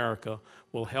Central America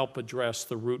will help address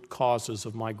the root causes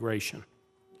of migration?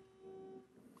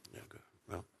 Yeah, good.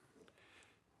 Well,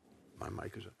 my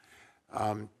mic is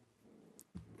on.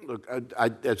 Look,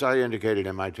 as I indicated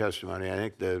in my testimony, I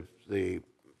think the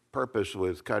purpose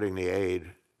with cutting the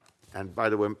aid, and by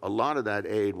the way, a lot of that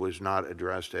aid was not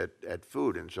addressed at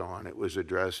food and so on. It was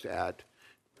addressed at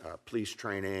police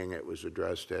training. It was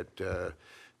addressed at,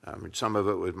 some of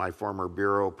it was my former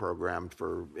bureau program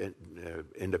for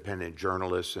independent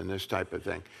journalists and this type of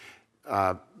thing.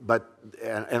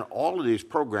 And all of these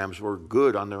programs were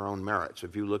good on their own merits.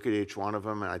 If you look at each one of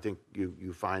them, and I think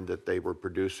you find that they were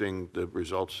producing the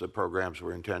results the programs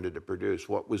were intended to produce.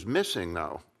 What was missing,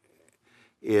 though,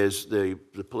 is the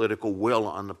political will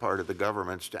on the part of the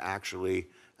governments to actually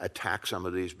attack some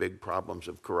of these big problems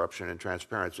of corruption and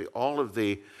transparency. All of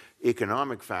the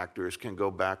economic factors can go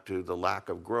back to the lack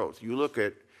of growth. You look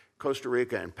at Costa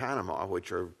Rica and Panama,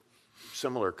 which are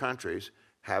similar countries,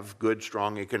 have good,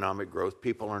 strong economic growth.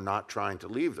 People are not trying to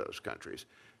leave those countries.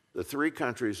 The three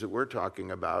countries that we're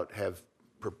talking about have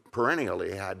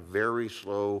perennially had very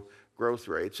slow growth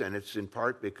rates, and it's in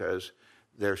part because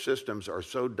their systems are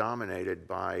so dominated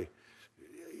by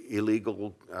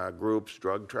illegal groups,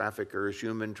 drug traffickers,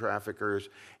 human traffickers,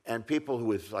 and people who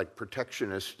with like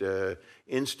protectionist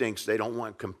instincts. They don't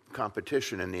want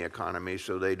competition in the economy,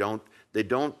 so they don't,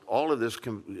 all of this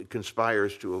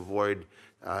conspires to avoid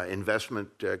investment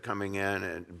coming in,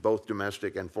 and both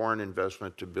domestic and foreign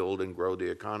investment to build and grow the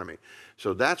economy.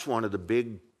 So that's one of the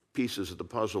big pieces of the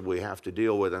puzzle we have to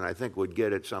deal with, and I think would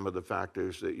get at some of the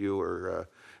factors that you were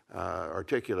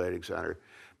articulating, Senator.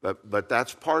 But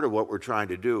that's part of what we're trying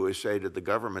to do, is say to the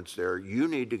governments there, you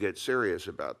need to get serious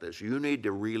about this. You need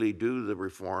to really do the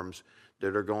reforms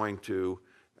that are going to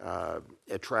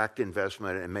attract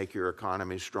investment and make your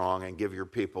economy strong and give your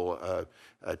people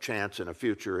a chance and a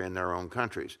future in their own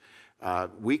countries.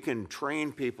 We can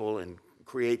train people and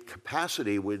create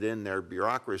capacity within their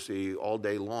bureaucracy all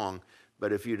day long,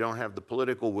 but if you don't have the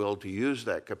political will to use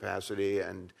that capacity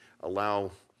and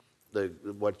allow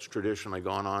what's traditionally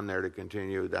gone on there to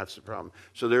continue, that's the problem.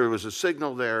 So there was a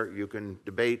signal there. You can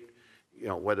debate,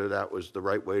 whether that was the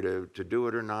right way to do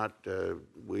it or not. The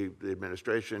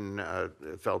administration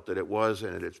felt that it was,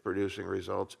 and it's producing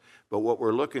results. But what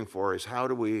we're looking for is, how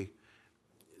do we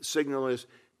signal this?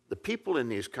 The people in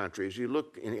these countries, you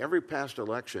look in every past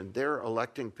election, they're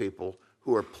electing people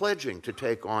who are pledging to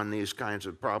take on these kinds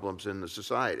of problems in the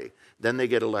society. Then they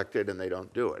get elected and they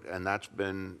don't do it, and that's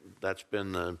been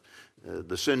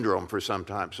the syndrome for some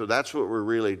time. So that's what we're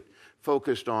really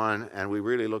focused on, and we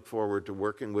really look forward to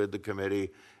working with the committee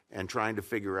and trying to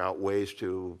figure out ways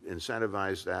to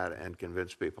incentivize that and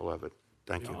convince people of it.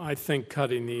 Thank you. I think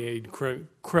cutting the aid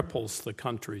cripples the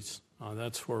countries.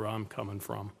 That's where I'm coming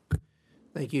from.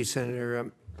 Thank you,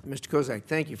 Senator. Mr. Kozak,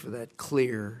 thank you for that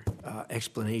clear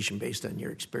explanation based on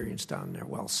your experience down there.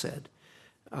 Well said.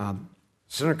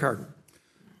 Senator Cardin.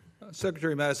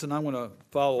 Secretary Madison, I want to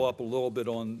follow up a little bit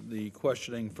on the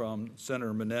questioning from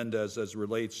Senator Menendez as it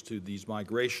relates to these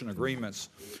migration agreements.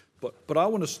 But I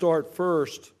want to start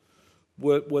first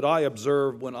with what I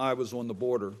observed when I was on the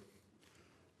border.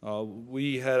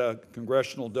 We had a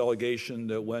congressional delegation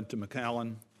that went to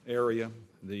McAllen area,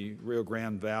 the Rio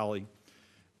Grande Valley,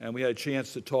 and we had a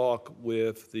chance to talk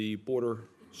with the border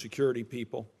security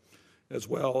people as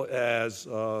well as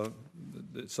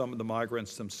some of the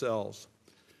migrants themselves.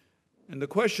 And the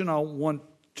question I want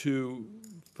to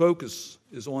focus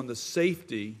is on the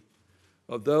safety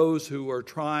of those who are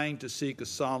trying to seek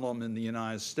asylum in the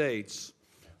United States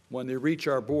when they reach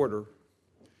our border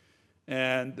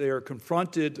and they are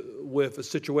confronted with a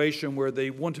situation where they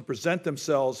want to present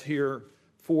themselves here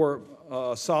for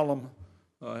asylum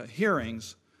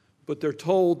hearings, but they're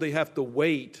told they have to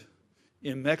wait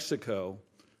in Mexico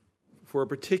for a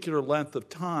particular length of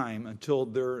time until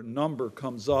their number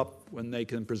comes up when they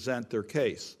can present their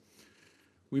case.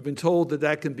 We've been told that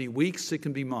that can be weeks, it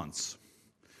can be months.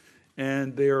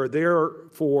 And they are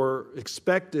therefore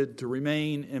expected to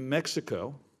remain in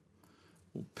Mexico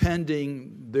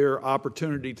pending their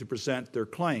opportunity to present their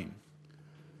claim.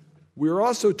 We are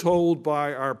also told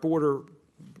by our Border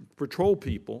Patrol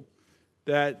people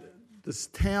that this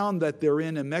town that they're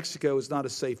in Mexico is not a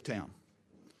safe town.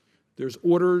 There's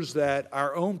orders that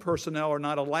our own personnel are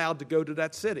not allowed to go to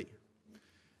that city.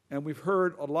 And we've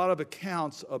heard a lot of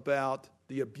accounts about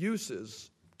the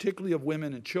abuses, particularly of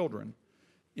women and children,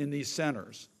 in these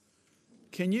centers.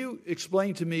 Can you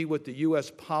explain to me what the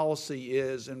U.S. policy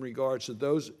is in regards to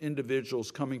those individuals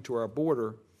coming to our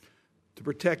border to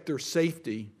protect their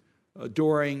safety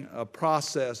during a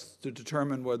process to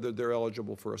determine whether they're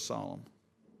eligible for asylum?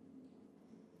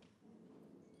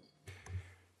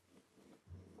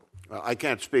 I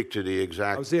can't speak to the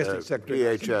exact I was asking Secretary.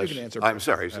 DHS. You can answer. I'm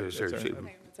sorry.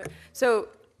 So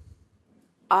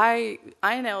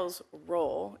INL's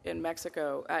role in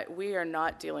Mexico, we are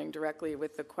not dealing directly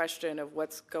with the question of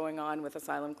what's going on with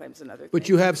asylum claims and other things. But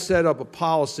you have set up a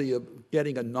policy of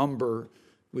getting a number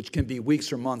which can be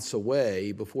weeks or months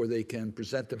away before they can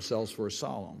present themselves for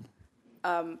asylum.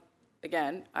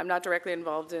 again, I'm not directly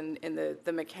involved in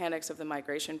the mechanics of the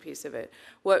migration piece of it.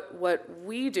 What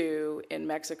we do in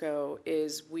Mexico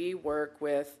is we work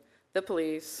with the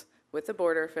police, with the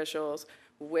border officials,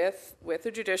 with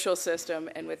the judicial system,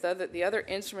 and with the other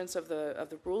instruments of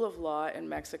the rule of law in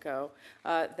Mexico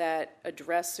that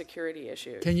address security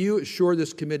issues. Can you assure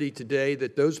this committee today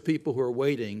that those people who are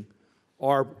waiting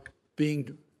are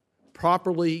being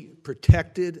properly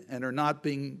protected and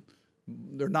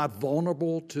they're not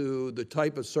vulnerable to the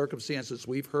type of circumstances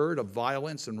we've heard of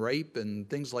violence and rape and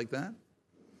things like that?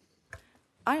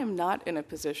 I am not in a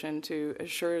position to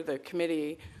assure the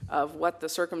committee of what the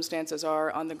circumstances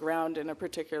are on the ground in a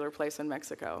particular place in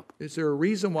Mexico. Is there a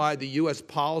reason why the U.S.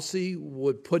 policy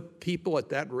would put people at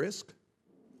that risk?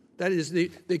 That is,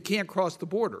 they can't cross the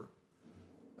border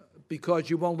because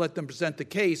you won't let them present the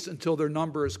case until their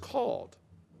number is called.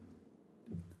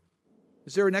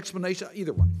 Is there an explanation?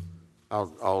 Either one.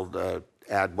 I'll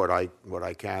add what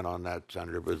I can on that,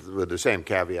 Senator, with the same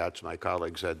caveats my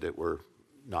colleague said, that we're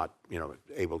not,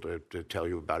 able to tell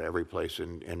you about every place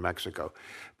in Mexico.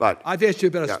 But I've asked you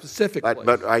about a specific place.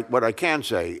 But what I can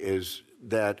say is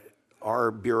that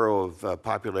our Bureau of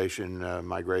Population,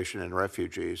 Migration, and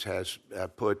Refugees has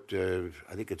put,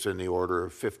 I think it's in the order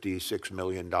of $56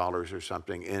 million or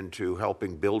something, into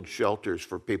helping build shelters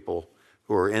for people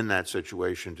who are in that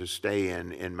situation to stay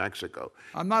in Mexico.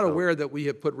 I'm not aware that we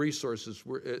have put resources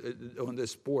on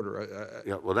this border.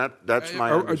 Yeah, well, that's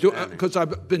my understanding. Because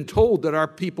I've been told that our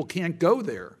people can't go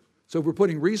there. So if we're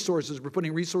putting resources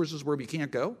where we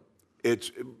can't go?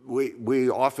 We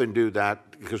often do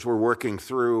that because we're working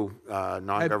through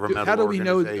non-governmental organizations, how do we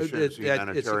know that it's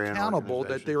humanitarian accountable,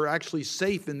 that they're actually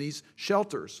safe in these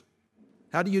shelters?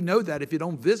 How do you know that if you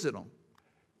don't visit them?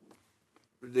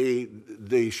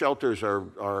 The shelters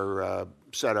are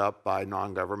set up by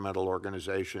non-governmental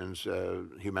organizations,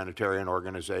 humanitarian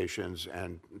organizations,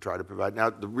 and try to provide. Now,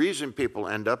 the reason people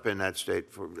end up in that state,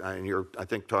 and you're, I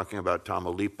think, talking about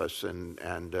Tamaulipas and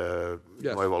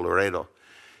Yes. Nuevo Laredo,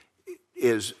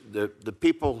 is the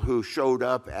people who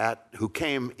who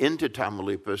came into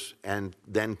Tamaulipas and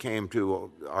then came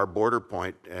to our border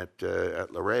point at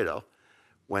Laredo.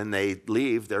 When they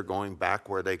leave, they're going back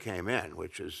where they came in,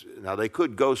 which is, now they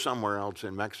could go somewhere else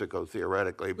in Mexico,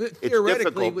 theoretically. It's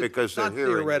difficult because it's not the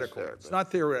hearing theoretical. is there. It's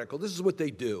not theoretical. This is what they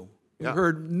do. We've Yeah.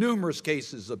 heard numerous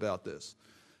cases about this.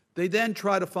 They then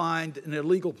try to find an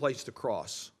illegal place to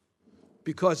cross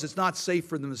because it's not safe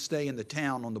for them to stay in the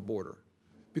town on the border,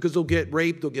 because they'll get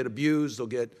raped, they'll get abused,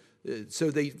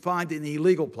 so they find an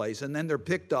illegal place, and then they're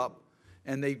picked up,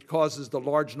 and they causes the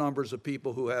large numbers of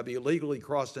people who have illegally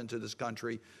crossed into this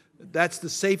country. That's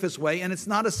the safest way, and it's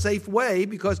not a safe way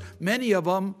because many of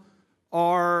them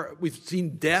we've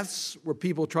seen deaths where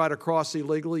people try to cross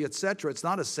illegally, et cetera. It's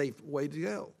not a safe way to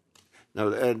go.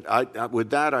 No, and with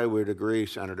that, I would agree,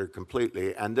 Senator,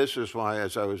 completely. And this is why,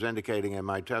 as I was indicating in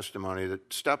my testimony,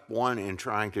 that step one in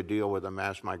trying to deal with a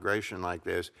mass migration like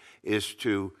this is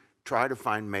to try to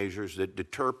find measures that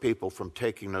deter people from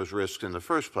taking those risks in the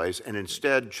first place, and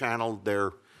instead channel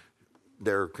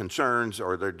their concerns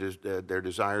or their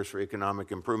desires for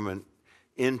economic improvement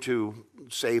into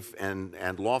safe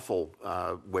and lawful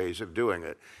ways of doing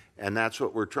it. And that's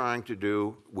what we're trying to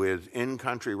do with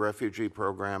in-country refugee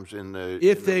programs in the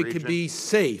If they region. could be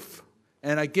safe.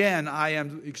 And again, I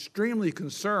am extremely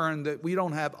concerned that we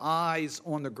don't have eyes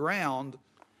on the ground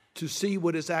to see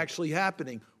what is actually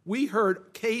happening. We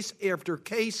heard case after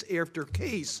case after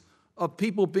case of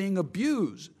people being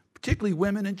abused, particularly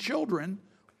women and children,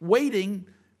 waiting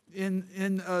in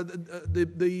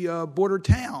the border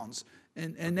towns.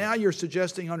 And now you're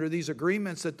suggesting under these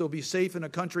agreements that they'll be safe in a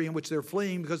country in which they're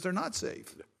fleeing because they're not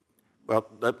safe. Well,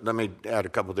 let me add a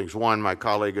couple of things. One, my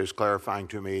colleague is clarifying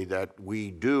to me that we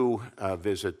do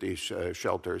visit these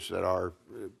shelters that are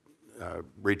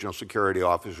regional security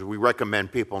officers. We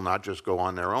recommend people not just go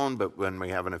on their own, but when we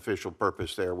have an official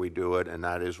purpose there, we do it, and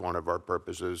that is one of our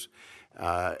purposes.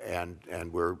 And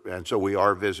so we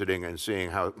are visiting and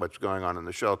seeing what's going on in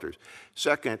the shelters.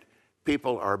 Second,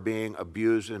 people are being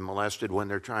abused and molested when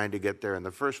they're trying to get there in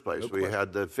the first place. We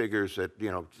had the figures that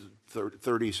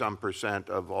 30-some%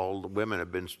 of all the women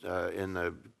have been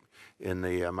in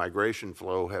the migration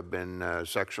flow have been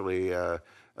sexually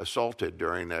assaulted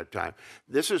during that time.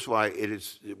 This is why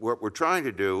what we're trying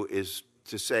to do is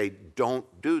to say, don't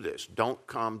do this. Don't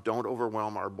come, don't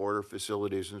overwhelm our border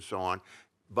facilities and so on.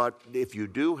 But if you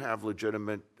do have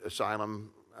legitimate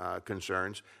asylum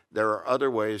concerns, there are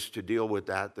other ways to deal with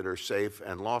that are safe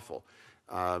and lawful.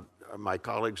 My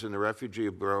colleagues in the Refugee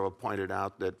Bureau have pointed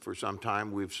out that for some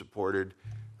time we've supported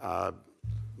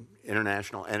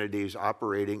international entities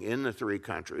operating in the three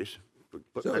countries,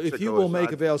 But So if Mexico you will is make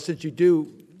not- available, since you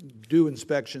do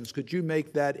inspections, could you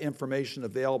make that information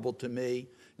available to me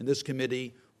and this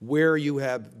committee, where you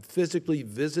have physically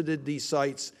visited these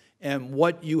sites and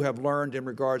what you have learned in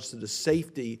regards to the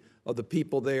safety of the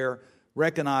people there,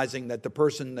 recognizing that the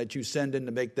person that you send in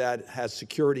to make that has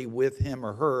security with him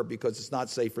or her because it's not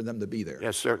safe for them to be there?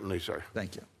 Yes, certainly, sir.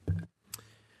 Thank you.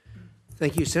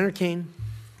 Thank you. Senator Kane.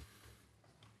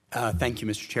 Thank you,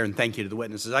 Mr. Chair, and thank you to the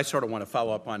witnesses. I sort of want to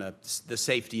follow up on the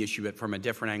safety issue, but from a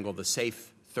different angle, the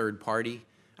safe third country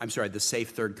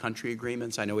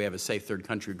agreements. I know we have a safe third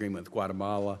country agreement with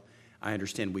Guatemala. I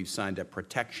understand we've signed a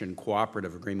protection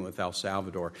cooperative agreement with El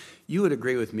Salvador. You would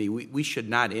agree with me, we should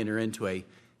not enter into a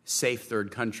safe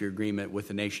third country agreement with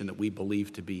a nation that we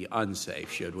believe to be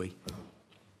unsafe, should we?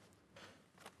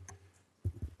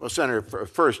 Well, Senator,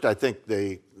 first, I think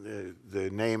the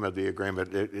name of the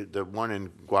agreement, the one in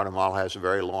Guatemala has a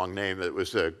very long name that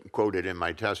was quoted in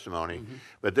my testimony. Mm-hmm.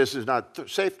 But this is not,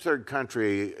 safe third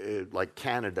country like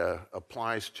Canada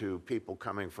applies to people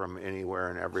coming from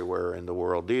anywhere and everywhere in the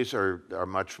world. These are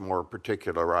much more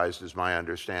particularized, is my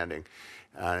understanding.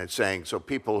 And it's saying, so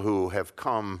people who have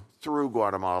come through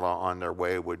Guatemala on their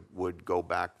way would go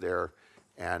back there.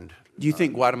 And do you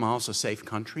think Guatemala's a safe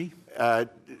country?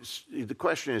 The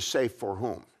question is safe for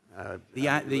whom? The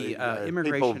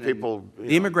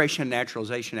Immigration and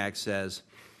Naturalization Act says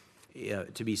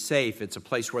to be safe, it's a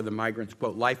place where the migrant's,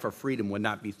 quote, life or freedom would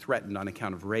not be threatened on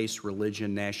account of race,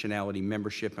 religion, nationality,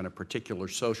 membership in a particular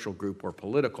social group or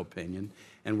political opinion,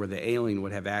 and where the alien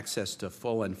would have access to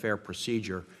full and fair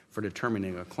procedure for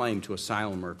determining a claim to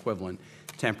asylum or equivalent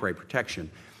temporary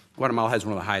protection. Guatemala has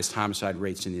one of the highest homicide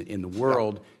rates in the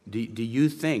world. Do you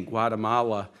think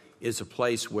Guatemala is a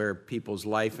place where people's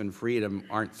life and freedom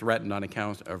aren't threatened on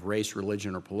account of race,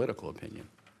 religion, or political opinion?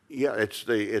 Yeah, it's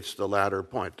the latter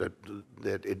point,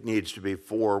 that it needs to be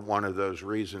for one of those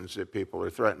reasons that people are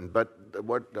threatened. But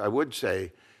what I would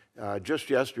say, just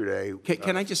yesterday...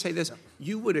 Can I just say this?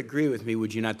 You would agree with me,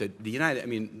 would you not, that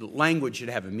language should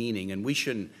have a meaning, and we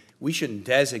shouldn't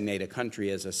designate a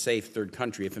country as a safe third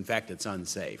country if, in fact, it's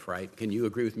unsafe, right? Can you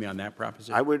agree with me on that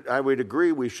proposition? I would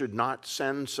agree we should not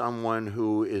send someone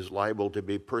who is liable to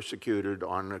be persecuted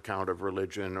on account of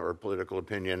religion or political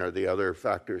opinion or the other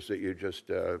factors that you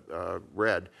just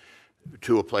read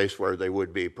to a place where they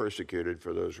would be persecuted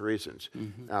for those reasons.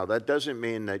 Mm-hmm. Now, that doesn't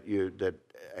mean that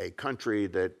a country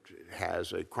that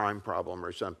has a crime problem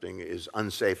or something is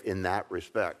unsafe in that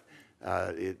respect.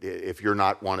 If you're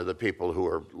not one of the people who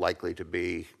are likely to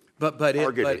be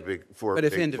targeted for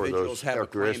if individuals those have a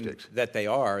claim characteristics. That they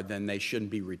are, then they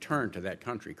shouldn't be returned to that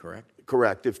country, correct?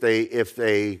 Correct. If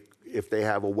they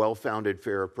have a well-founded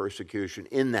fear of persecution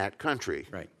in that country,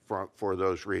 right, for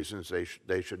those reasons,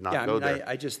 they should not go there.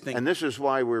 I just think, and this is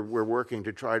why we're working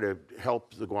to try to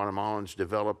help the Guatemalans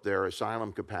develop their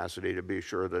asylum capacity to be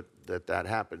sure that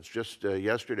happens. Just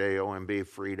yesterday, OMB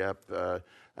freed up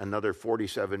another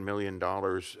 $47 million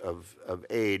of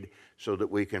aid so that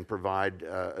we can provide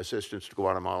assistance to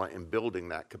Guatemala in building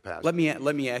that capacity.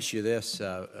 Let me ask you this,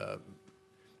 Mr.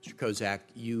 Kozak.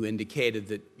 You indicated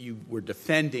that you were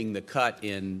defending the cut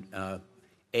in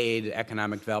aid,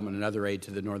 economic development, and other aid to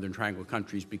the Northern Triangle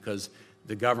countries because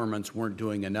the governments weren't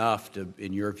doing enough,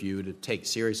 in your view, to take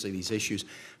seriously these issues.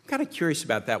 I'm kind of curious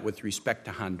about that with respect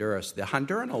to Honduras. The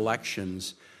Honduran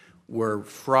elections were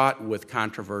fraught with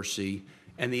controversy,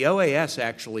 and the OAS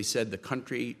actually said the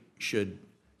country should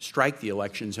strike the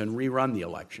elections and rerun the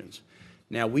elections.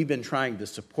 Now, we've been trying to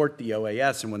support the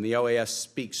OAS, and when the OAS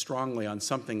speaks strongly on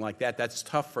something like that, that's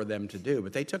tough for them to do.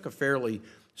 But they took a fairly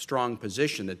strong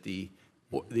position that the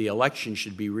election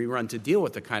should be rerun to deal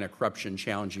with the kind of corruption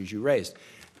challenges you raised.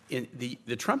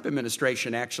 The Trump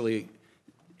administration actually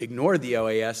ignored the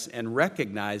OAS and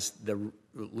recognized the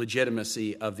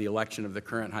legitimacy of the election of the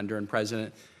current Honduran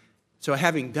president. So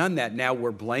having done that, now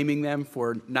we're blaming them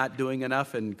for not doing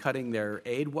enough and cutting their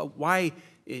aid. Why,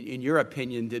 in your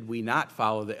opinion, did we not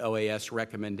follow the OAS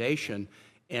recommendation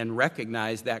and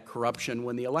recognize that corruption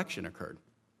when the election occurred?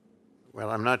 Well,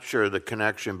 I'm not sure the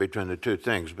connection between the two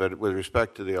things, but with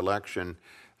respect to the election...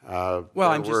 well,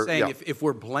 I'm just saying, if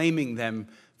we're blaming them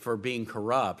for being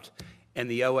corrupt, and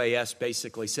the OAS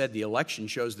basically said the election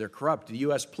shows they're corrupt, the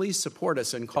U.S., please support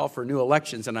us and call for new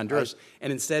elections in Honduras,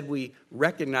 and instead we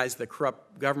recognized the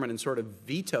corrupt government and sort of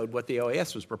vetoed what the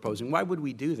OAS was proposing. Why would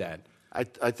we do that? I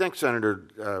think,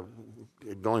 Senator,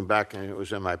 going back, and it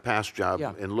was in my past job,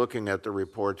 in looking at the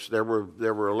reports, there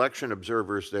were election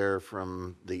observers there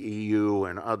from the EU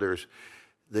and others.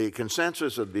 The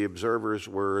consensus of the observers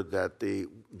were that the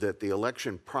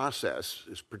election process,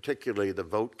 particularly the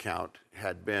vote count,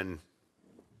 had been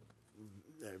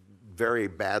very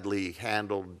badly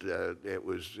handled.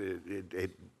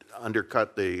 It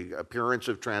undercut the appearance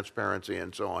of transparency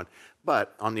and so on.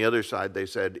 But on the other side, they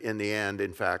said in the end,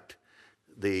 in fact,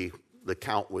 the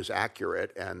count was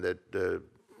accurate, and that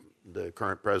the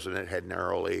current president had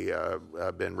narrowly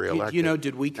been reelected.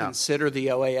 Did we consider the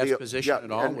OAS position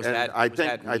at all? I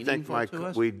think, meaningful Mike, to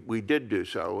us? we did do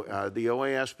so. The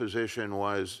OAS position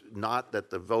was not that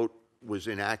the vote was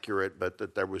inaccurate, but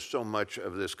that there was so much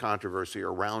of this controversy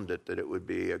around it that it would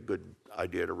be a good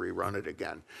idea to rerun it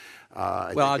again.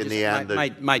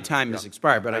 My time has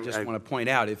expired, but I just want to point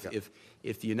out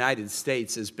if the United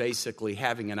States is basically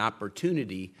having an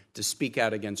opportunity to speak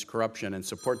out against corruption and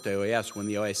support the OAS when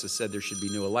the OAS has said there should be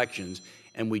new elections,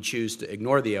 and we choose to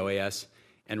ignore the OAS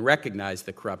and recognize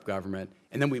the corrupt government,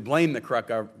 and then we blame the corrupt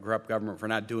government for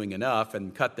not doing enough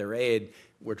and cut their aid,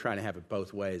 we're trying to have it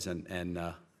both ways, and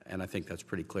I think that's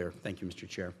pretty clear. Thank you, Mr.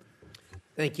 Chair.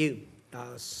 Thank you.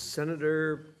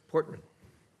 Senator Portman.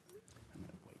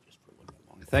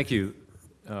 Thank you,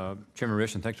 Chairman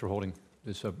Risch, and thanks for holding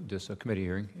this committee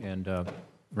hearing. And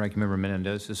Ranking Member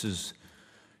Menendez, this is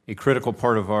a critical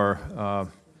part of our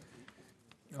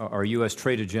U.S.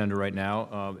 trade agenda right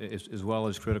now, as well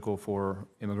as critical for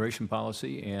immigration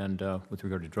policy and with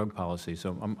regard to drug policy.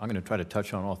 So I'm going to try to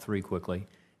touch on all three quickly.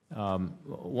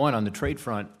 One, on the trade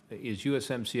front, is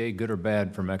USMCA good or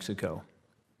bad for Mexico?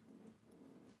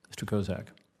 Mr. Kozak.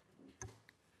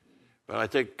 Well, I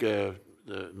think the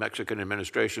Mexican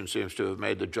administration seems to have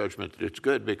made the judgment that it's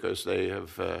good because they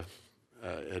have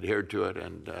adhered to it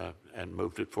and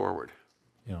moved it forward.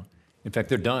 Yeah. In fact,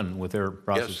 they're done with their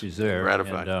processes there.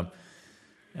 Ratified.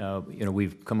 And,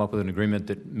 we've come up with an agreement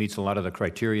that meets a lot of the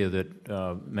criteria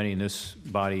that many in this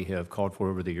body have called for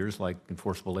over the years, like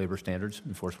enforceable labor standards,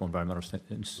 enforceable environmental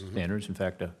standards. In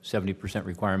fact, a 70%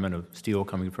 requirement of steel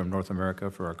coming from North America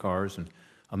for our cars, and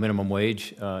a minimum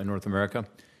wage in North America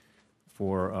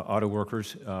for auto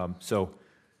workers. So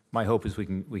my hope is we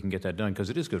can get that done, because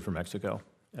it is good for Mexico,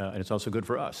 and it's also good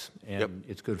for us, and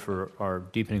It's good for our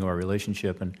deepening of our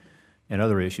relationship and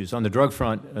other issues. On the drug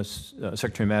front,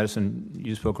 Secretary Madison,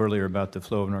 you spoke earlier about the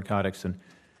flow of narcotics, and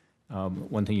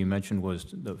one thing you mentioned was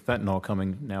the fentanyl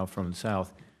coming now from the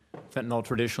south. Fentanyl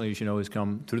traditionally, as you know, has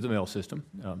come through the mail system,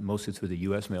 mostly through the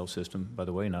U.S. mail system, by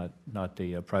the way, not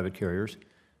the private carriers,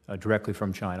 directly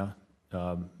from China.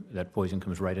 That poison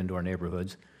comes right into our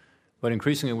neighborhoods. But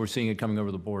increasingly, we're seeing it coming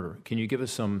over the border. Can you give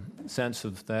us some sense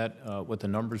of that, what the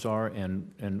numbers are,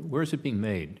 and where is it being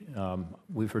made?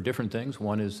 We've heard different things.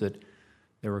 One is that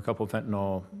there were a couple of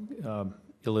fentanyl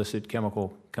illicit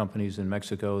chemical companies in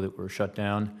Mexico that were shut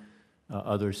down.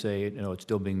 Others say it's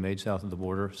still being made south of the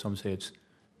border. Some say it's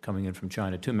coming in from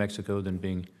China to Mexico, then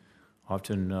being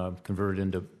often converted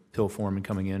into pill form and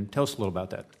coming in. Tell us a little about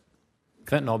that.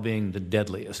 Fentanyl being the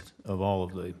deadliest of all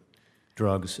of the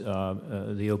drugs, the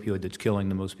opioid that's killing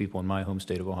the most people in my home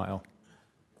state of Ohio.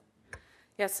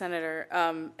 Yes, Senator.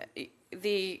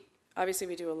 Obviously,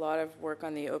 we do a lot of work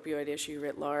on the opioid issue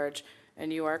writ large,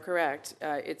 and you are correct.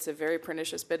 It's a very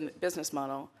pernicious business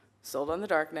model, sold on the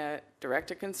darknet, direct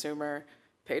to consumer,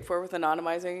 paid for with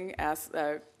anonymizing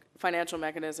financial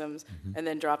mechanisms, and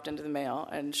then dropped into the mail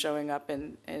and showing up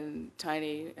in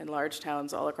tiny and large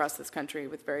towns all across this country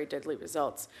with very deadly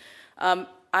results.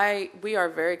 We are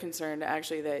very concerned,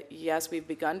 actually, that yes, we've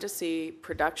begun to see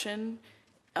production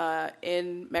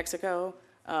in Mexico,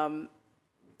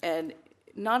 and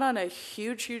not on a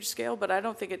huge scale, but I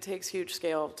don't think it takes huge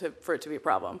scale for it to be a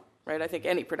problem, right? I think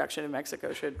any production in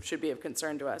Mexico should be of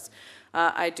concern to us.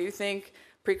 I do think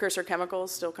precursor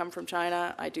chemicals still come from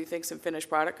China. I do think some finished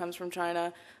product comes from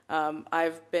China.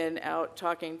 I've been out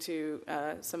talking to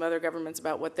some other governments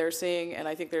about what they're seeing, and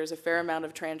I think there's a fair amount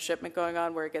of transshipment going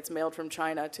on where it gets mailed from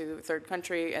China to a third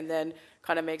country and then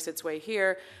kind of makes its way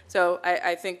here. So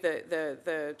I think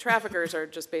the traffickers are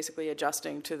just basically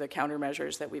adjusting to the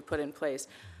countermeasures that we put in place.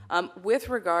 With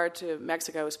regard to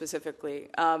Mexico specifically,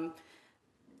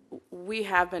 we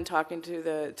have been talking to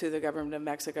the government of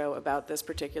Mexico about this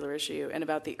particular issue and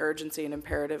about the urgency and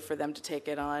imperative for them to take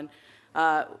it on.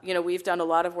 We've done a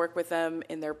lot of work with them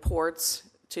in their ports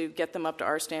to get them up to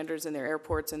our standards in their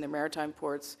airports and their maritime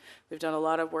ports. We've done a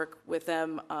lot of work with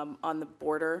them on the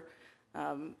border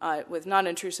with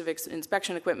non-intrusive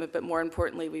inspection equipment, but more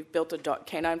importantly, we've built a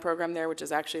canine program there, which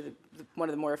is actually one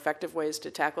of the more effective ways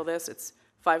to tackle this. It's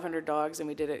 500 dogs, and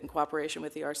we did it in cooperation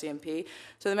with the RCMP.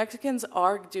 So the Mexicans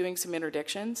are doing some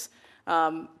interdictions.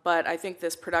 But I think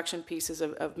this production piece is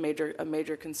a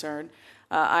major concern.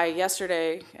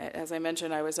 Yesterday, as I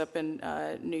mentioned, I was up in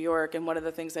New York, and one of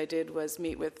the things I did was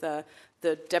meet with the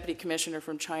deputy commissioner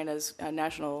from China's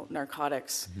National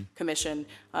Narcotics Commission.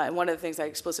 And one of the things I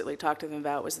explicitly talked to them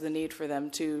about was the need for them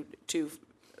to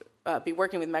be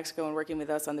working with Mexico and working with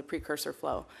us on the precursor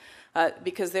flow.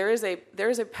 Because there is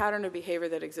a pattern of behavior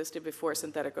that existed before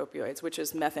synthetic opioids, which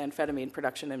is methamphetamine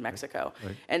production in Mexico.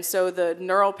 Right. And so the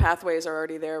neural pathways are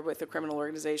already there with the criminal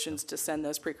organizations to send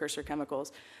those precursor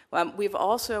chemicals. We've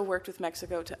also worked with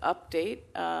Mexico to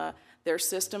update their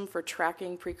system for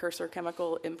tracking precursor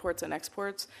chemical imports and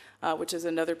exports, which is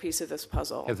another piece of this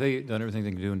puzzle. Have they done everything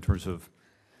they can do in terms of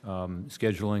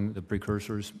scheduling the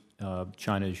precursors?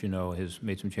 China, as you know, has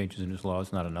made some changes in its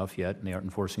laws, not enough yet, and they aren't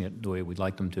enforcing it the way we'd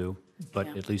like them to, but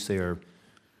at least they are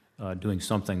doing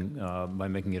something by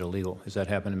making it illegal. Has that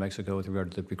happened in Mexico with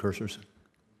regard to the precursors?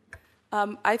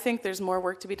 I think there's more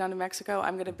work to be done in Mexico.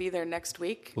 I'm going to be there next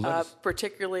week,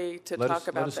 particularly to talk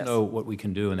about this. Let us know what we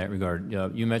can do in that regard.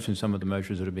 You mentioned some of the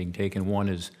measures that are being taken. One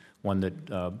is one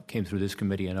that came through this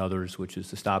committee and others, which is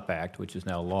the STOP Act, which is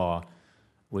now law,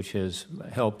 which has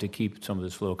helped to keep some of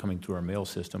this flow coming through our mail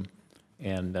system.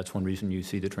 And that's one reason you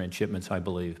see the transshipments, I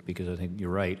believe, because I think you're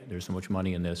right. There's so much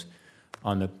money in this.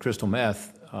 On the crystal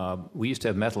meth, we used to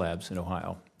have meth labs in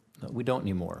Ohio. We don't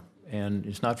anymore. And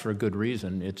it's not for a good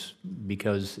reason. It's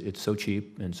because it's so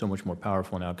cheap and so much more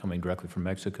powerful now coming directly from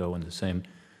Mexico, and the same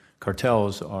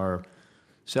cartels are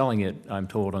selling it, I'm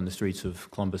told, on the streets of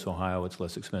Columbus, Ohio. It's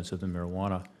less expensive than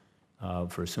marijuana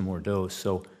for a similar dose.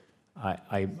 So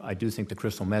I do think the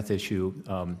crystal meth issue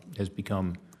has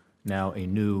become now a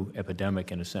new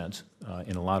epidemic, in a sense,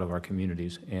 in a lot of our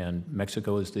communities. And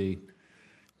Mexico is the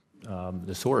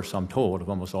source, I'm told, of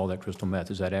almost all that crystal meth.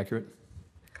 Is that accurate?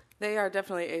 They are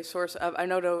definitely a source of, I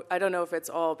don't know if it's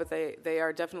all, but they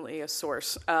are definitely a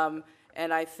source.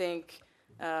 And I think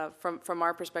from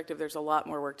our perspective, there's a lot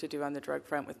more work to do on the drug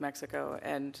front with Mexico,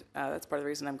 and that's part of the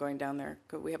reason I'm going down there.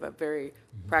 We have a very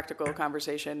practical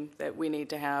conversation that we need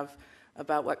to have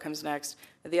about what comes next.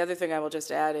 The other thing I will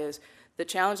just add is the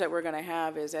challenge that we're going to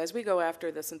have is as we go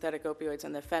after the synthetic opioids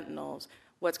and the fentanyls,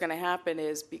 what's going to happen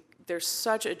is there's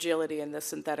such agility in the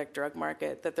synthetic drug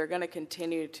market that they're going to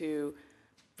continue to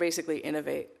basically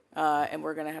innovate, and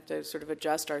we're going to have to sort of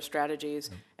adjust our strategies.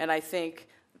 And I think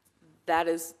that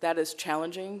is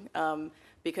challenging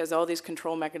because all these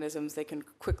control mechanisms, they can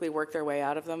quickly work their way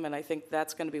out of them, and I think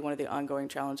that's going to be one of the ongoing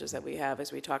challenges that we have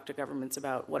as we talk to governments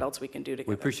about what else we can do together.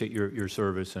 We appreciate your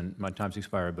service, and my time's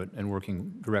expired, and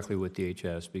working directly with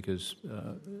DHS, because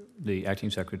the Acting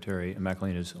Secretary,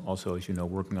 McElhaney, is also, as you know,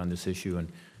 working on this issue.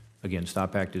 And again,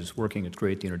 STOP Act is working. It's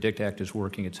great. The Interdict Act is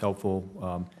working. It's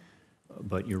helpful.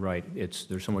 But you're right,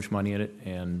 there's so much money in it,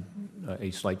 and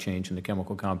a slight change in the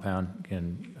chemical compound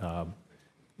can,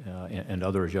 and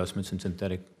other adjustments in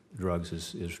synthetic drugs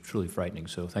is truly frightening.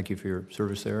 So thank you for your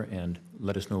service there, and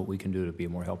let us know what we can do to be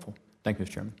more helpful. Thank you,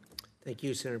 Mr. Chairman. Thank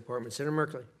you, Senator Portman. Senator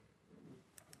Merkley.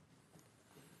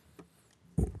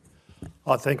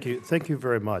 Thank you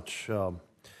very much.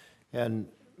 And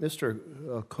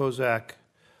Mr. Kozak,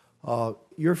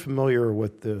 you're familiar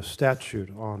with the statute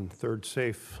on third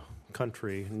safe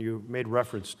country, and you made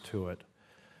reference to it,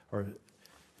 or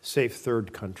safe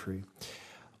third country.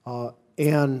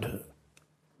 And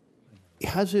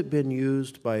has it been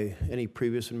used by any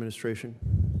previous administration?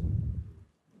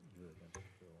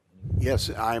 Yes,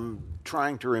 I'm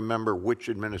trying to remember which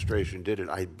administration did it.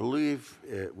 I believe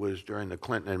it was during the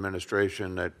Clinton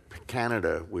administration that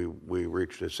Canada, we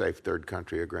reached a safe third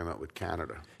country agreement with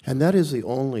Canada. And that is the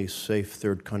only safe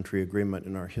third country agreement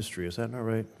in our history, is that not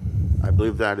right? I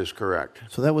believe that is correct.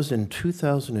 So that was in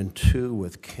 2002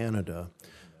 with Canada,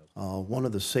 one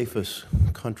of the safest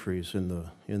countries in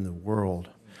the world.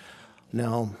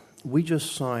 Now, we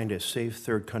just signed a safe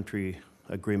third country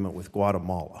agreement with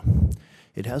Guatemala.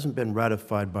 It hasn't been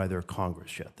ratified by their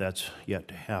Congress yet. That's yet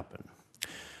to happen.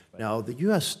 Now, the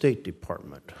U.S. State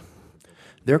Department,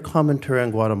 their commentary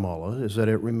on Guatemala is that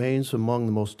it remains among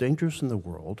the most dangerous in the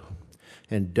world,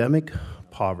 endemic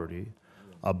poverty,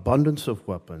 abundance of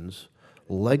weapons,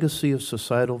 legacy of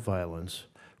societal violence,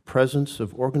 presence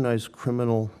of organized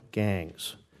criminal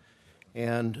gangs.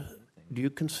 And do you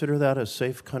consider that a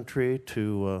safe country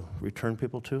to return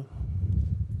people to?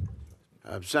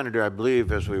 Senator, I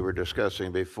believe, as we were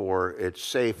discussing before, it's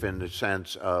safe in the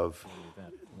sense of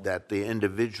that the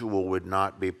individual would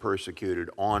not be persecuted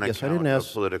on account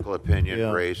of political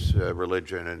opinion, race,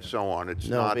 religion, and so on. It's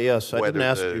not whether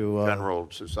the general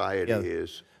society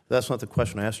is. That's not the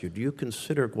question I asked you. Do you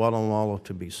consider Guatemala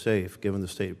to be safe, given the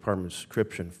State Department's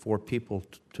description, for people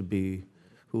to be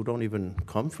who don't even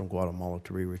come from Guatemala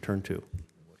to be returned to?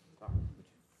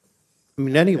 I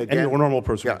mean, any normal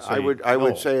person Yeah, would say I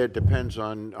would no. say it depends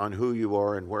on who you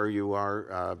are and where you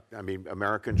are. I mean,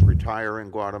 Americans retire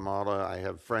in Guatemala. I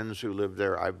have friends who live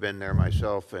there. I've been there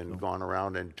myself and gone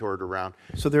around and toured around.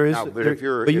 So there is, Now, but there- if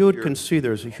you're, but if you would you're- concede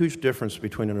there's a huge difference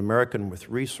between an American with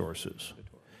resources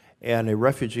and a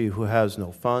refugee who has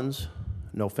no funds,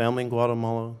 no family in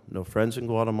Guatemala, no friends in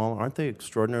Guatemala. Aren't they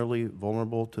extraordinarily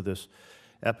vulnerable to this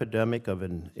epidemic of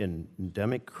an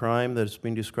endemic crime that is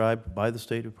being described by the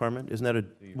State Department? Isn't that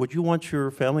would you want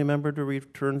your family member to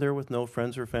return there with no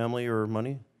friends or family or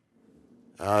money?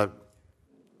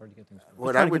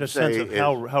 what I I would get a say sense of is,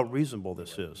 how reasonable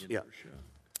this is. yeah,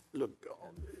 look,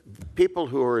 people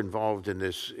who are involved in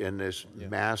this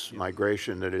mass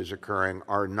migration that is occurring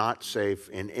are not safe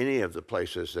in any of the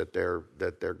places that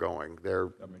they're going. They're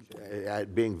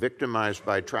being victimized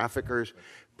by traffickers.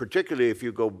 Particularly if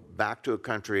you go back to a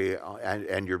country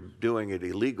and you're doing it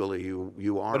illegally,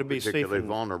 you are But it'd be safe particularly in-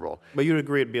 vulnerable. But you'd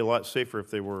agree it'd be a lot safer if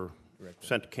they were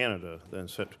sent to Canada than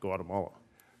sent to Guatemala.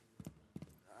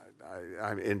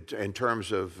 In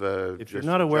terms of If you're just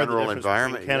not aware of the general difference between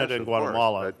environment, Canada yes, and of course,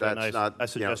 Guatemala, but then that's I not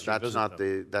suggest you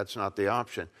visit that's not the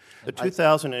option. The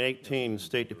 2018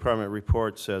 State Department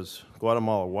report says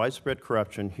Guatemala, widespread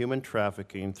corruption, human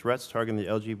trafficking, threats targeting the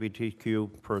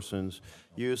LGBTQ persons,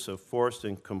 use of forced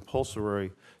and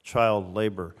compulsory child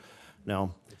labor.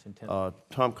 Now,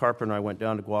 Tom Carper and I went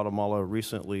down to Guatemala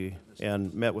recently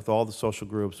and met with all the social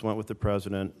groups, went with the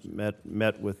president,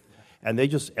 met with, and they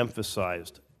just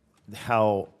emphasized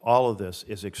how all of this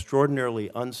is extraordinarily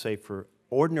unsafe for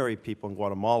ordinary people in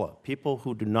Guatemala, people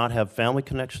who do not have family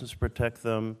connections to protect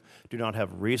them, do not have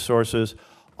resources,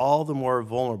 all the more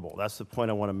vulnerable. That's the point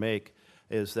I want to make,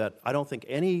 is that I don't think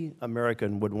any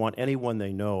American would want anyone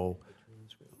they know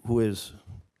who is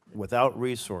without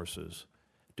resources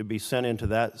to be sent into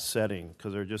that setting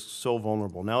because they're just so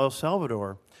vulnerable. Now, El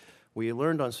Salvador, we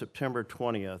learned on September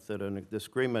 20th that this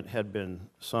agreement had been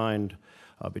signed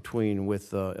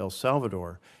with El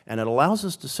Salvador, and it allows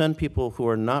us to send people who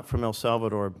are not from El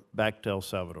Salvador back to El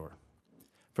Salvador.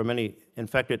 In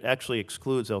fact, it actually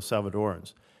excludes El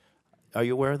Salvadorans. Are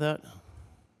you aware of that?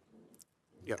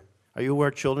 Yeah. Are you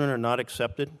aware children are not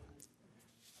accepted?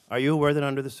 Are you aware that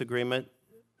under this agreement,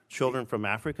 children from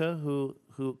Africa who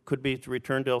could be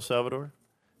returned to El Salvador,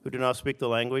 who do not speak the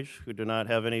language, who do not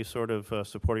have any sort of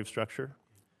supportive structure?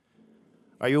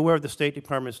 Are you aware of the State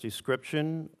Department's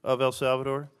description of El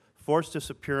Salvador? Forced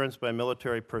disappearance by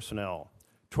military personnel,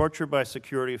 torture by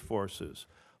security forces,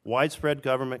 widespread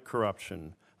government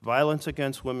corruption, violence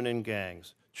against women in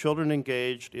gangs, children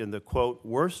engaged in the, quote,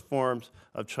 worst forms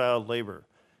of child labor.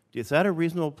 Is that a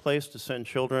reasonable place to send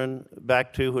children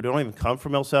back to who don't even come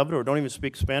from El Salvador or don't even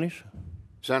speak Spanish?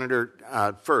 Senator,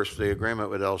 first, the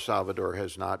agreement with El Salvador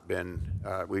has not been,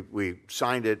 we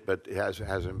signed it, but it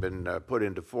hasn't been put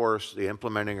into force. The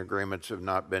implementing agreements have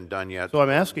not been done yet. So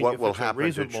I'm asking what if will it's a happen to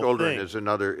reasonable children thing. is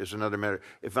another matter.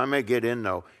 If I may get in,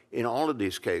 though, in all of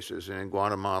these cases, and in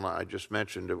Guatemala, I just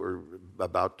mentioned that we're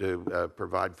about to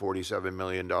provide $47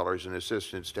 million in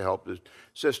assistance to help the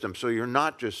system. So you're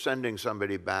not just sending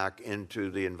somebody back into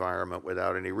the environment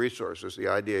without any resources. The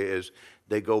idea is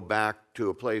they go back to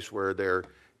a place where there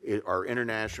are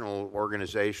international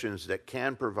organizations that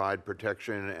can provide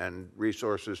protection and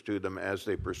resources to them as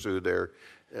they pursue their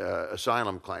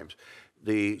asylum claims.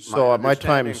 So my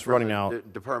time understanding is from running the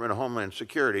out. Department of Homeland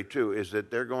Security, too, is that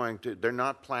they're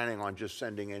not planning on just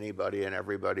sending anybody and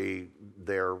everybody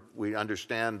there. We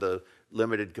understand the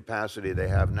limited capacity they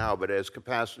have now, but as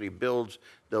capacity builds,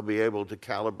 they'll be able to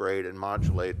calibrate and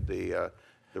modulate the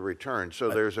return. So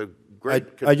there's a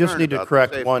great concern I just need to about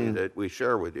correct the safety one- that we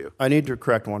share with you. I need to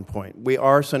correct one point. We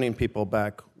are sending people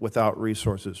back without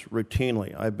resources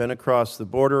routinely. I've been across the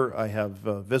border. I have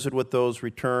visited with those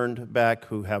returned back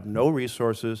who have no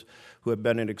resources, who have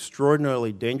been in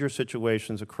extraordinarily dangerous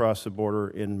situations across the border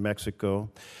in Mexico.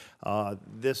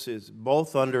 This is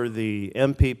both under the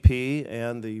MPP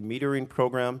and the metering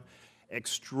program,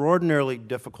 extraordinarily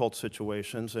difficult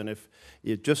situations. And if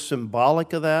it's just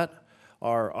symbolic of that,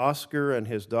 are Oscar and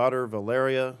his daughter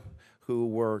Valeria, who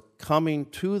were coming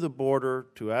to the border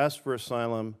to ask for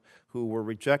asylum, who were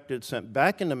rejected, sent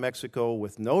back into Mexico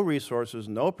with no resources,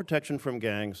 no protection from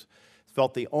gangs,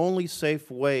 felt the only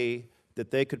safe way that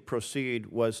they could proceed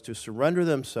was to surrender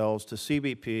themselves to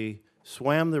CBP,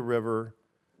 swam the river.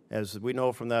 As we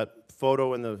know from that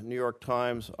photo in the New York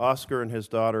Times, Oscar and his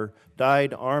daughter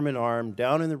died arm in arm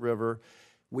down in the river.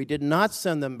 We did not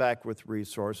send them back with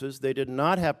resources. They did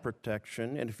not have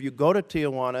protection. And if you go to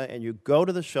Tijuana and you go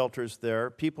to the shelters there,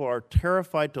 people are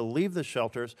terrified to leave the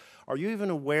shelters. Are you even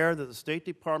aware that the State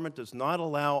Department does not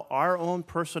allow our own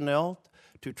personnel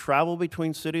to travel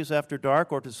between cities after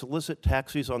dark or to solicit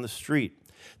taxis on the street?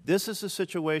 This is the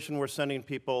situation we're sending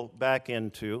people back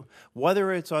into,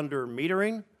 whether it's under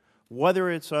metering, whether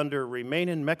it's under remain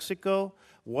in Mexico,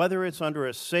 whether it's under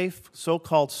a safe,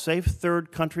 so-called safe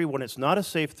third country when it's not a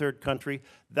safe third country.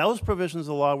 Those provisions of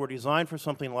the law were designed for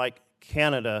something like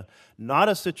Canada, not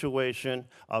a situation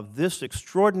of this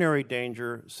extraordinary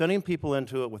danger, sending people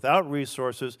into it without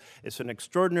resources. It's an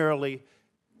extraordinarily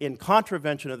in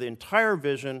contravention of the entire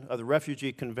vision of the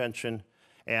Refugee Convention,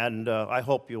 and I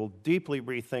hope you'll deeply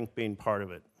rethink being part of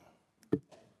it.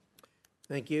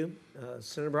 Thank you.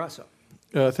 Senator Barrasso.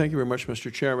 Thank you very much,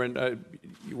 Mr. Chairman.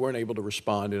 You weren't able to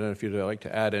respond. I don't know if you'd like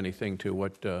to add anything to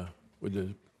what the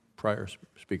prior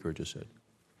speaker just said.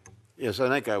 Yes, I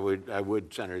think I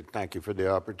would, Senator. Thank you for the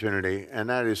opportunity. And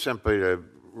that is simply to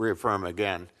reaffirm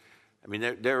again. I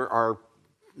mean, there are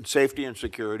safety and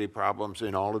security problems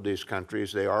in all of these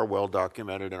countries. They are well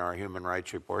documented in our human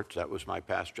rights reports. That was my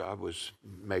past job, was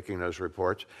making those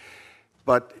reports.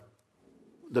 But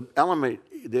the element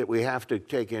that we have to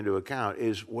take into account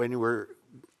is when we're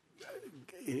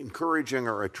encouraging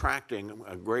or attracting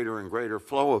a greater and greater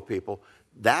flow of people,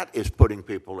 that is putting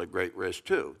people at great risk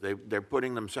too. They're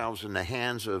putting themselves in the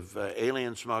hands of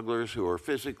alien smugglers who are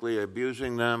physically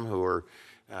abusing them, who are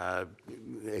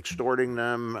extorting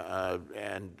them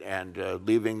and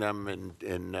leaving them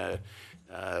in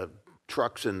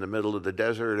trucks in the middle of the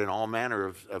desert and all manner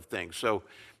of things. So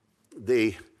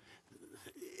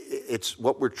it's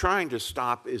what we're trying to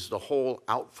stop is the whole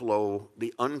outflow,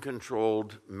 the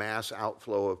uncontrolled mass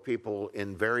outflow of people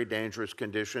in very dangerous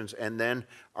conditions, and then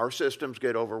our systems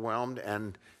get overwhelmed,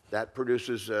 and that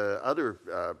produces other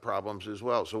problems as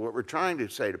well. So what we're trying to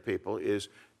say to people is,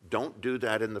 don't do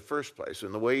that in the first place.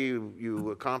 And the way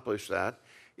you accomplish that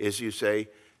is you say,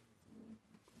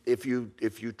 if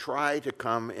you try to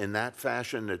come in that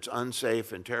fashion that's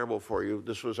unsafe and terrible for you,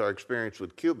 this was our experience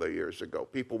with Cuba years ago.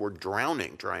 People were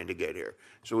drowning trying to get here.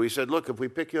 So we said, look, if we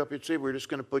pick you up at sea, we're just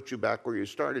going to put you back where you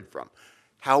started from.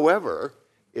 However,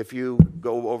 if you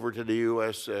go over to the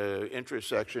U.S. interest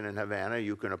section in Havana,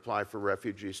 you can apply for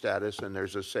refugee status, and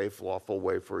there's a safe, lawful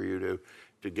way for you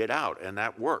to get out, and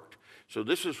that worked. So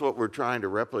this is what we're trying to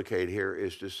replicate here,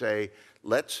 is to say,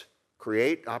 let's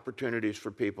create opportunities for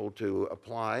people to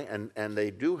apply, and they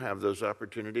do have those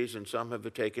opportunities, and some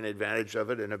have taken advantage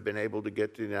of it and have been able to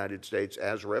get to the United States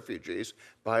as refugees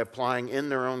by applying in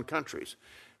their own countries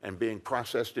and being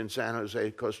processed in San Jose,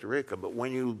 Costa Rica. But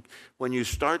when you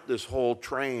start this whole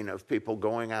train of people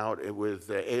going out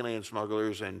with alien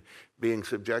smugglers and being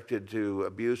subjected to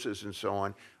abuses and so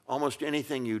on, almost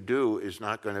anything you do is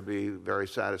not going to be very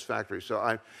satisfactory.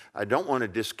 So I don't want to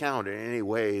discount in any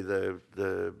way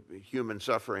the human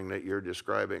suffering that you're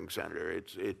describing, Senator.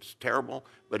 It's terrible,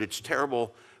 but it's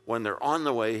terrible when they're on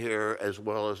the way here as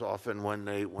well as often when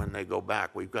they go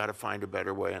back. We've got to find a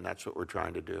better way, and that's what we're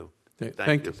trying to do.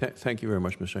 Thank you very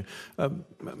much, Mr.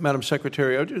 Madam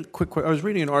Secretary, I was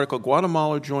reading an article.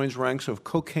 Guatemala joins ranks of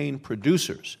cocaine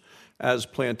producers as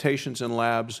plantations and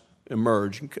labs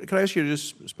emerge. Can I ask you to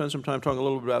just spend some time talking a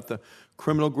little bit about the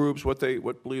criminal groups, what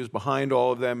believes behind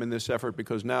all of them in this effort,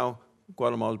 because now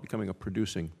Guatemala is becoming a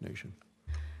producing nation.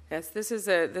 Yes, this is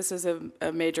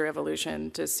a major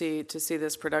evolution to see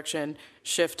this production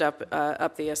shift up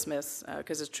the isthmus,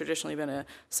 because it's traditionally been a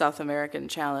South American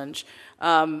challenge.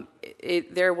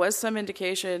 There was some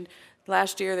indication.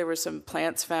 Last year there were some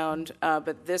plants found,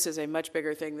 but this is a much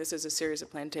bigger thing. This is a series of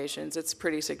plantations. It's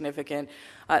pretty significant.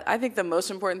 I think the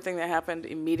most important thing that happened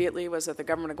immediately was that the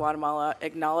government of Guatemala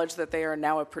acknowledged that they are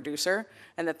now a producer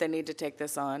and that they need to take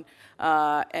this on.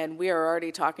 And we are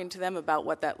already talking to them about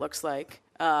what that looks like.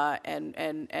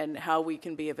 And how we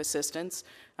can be of assistance.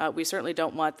 We certainly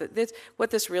don't want that. What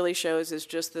this really shows is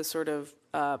just the sort of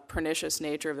pernicious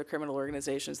nature of the criminal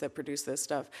organizations that produce this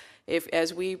stuff.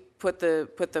 As we put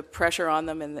the pressure on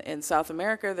them in South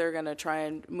America, they're going to try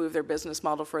and move their business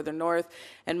model further north.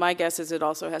 And my guess is it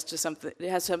also has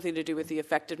something to do with the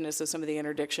effectiveness of some of the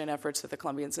interdiction efforts that the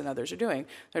Colombians and others are doing.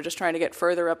 They're just trying to get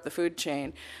further up the food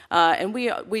chain. And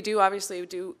we do obviously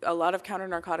do a lot of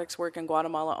counter-narcotics work in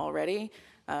Guatemala already.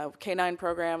 K-9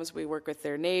 programs, we work with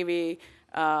their Navy,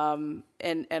 and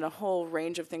a whole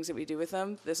range of things that we do with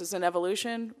them. This is an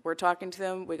evolution. We're talking to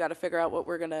them. We got to figure out what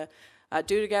we're going to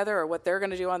do together or what they're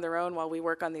going to do on their own while we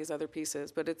work on these other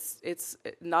pieces. But it's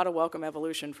not a welcome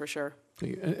evolution for sure.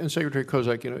 And Secretary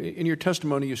Kozak, in your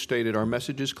testimony you stated our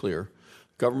message is clear.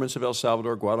 Governments of El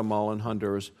Salvador, Guatemala, and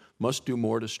Honduras must do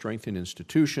more to strengthen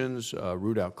institutions,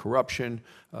 root out corruption,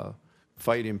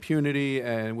 fight impunity,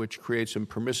 and which creates a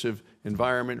permissive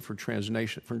environment for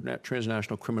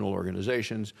transnational criminal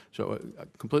organizations. So I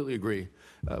completely agree.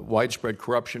 Widespread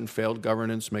corruption, failed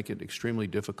governance make it extremely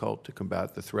difficult to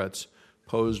combat the threats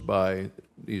posed by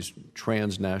these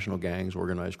transnational gangs,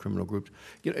 organized criminal groups.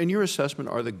 In your assessment,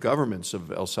 are the governments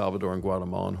of El Salvador and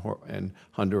Guatemala and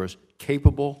Honduras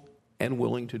capable and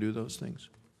willing to do those things?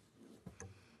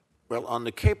 Well, on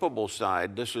the capable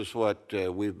side, this is what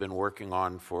we've been working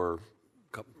on for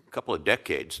a couple of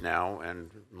decades now,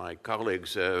 and my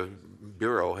colleagues'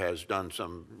 bureau has done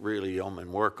some really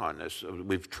yeoman work on this.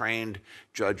 We've trained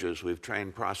judges, we've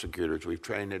trained prosecutors, we've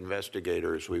trained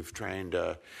investigators, we've trained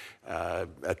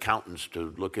accountants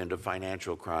to look into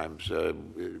financial crimes.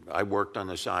 I worked on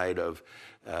the side of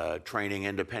training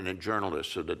independent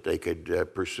journalists so that they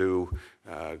could pursue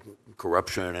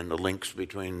corruption and the links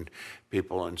between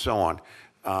people and so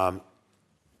on.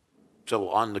 So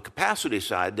on the capacity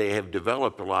side, they have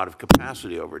developed a lot of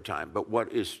capacity over time. But what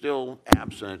is still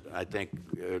absent, I think,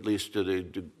 at least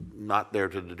not there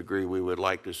to the degree we would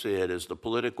like to see it, is the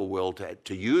political will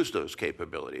to use those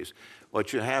capabilities.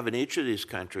 What you have in each of these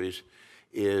countries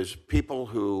is people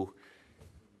who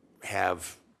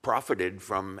have profited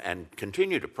from and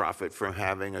continue to profit from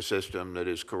having a system that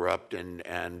is corrupt and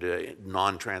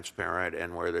non-transparent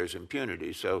and where there's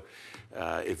impunity. So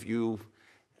if you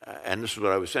and this is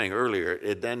what I was saying earlier,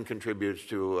 it then contributes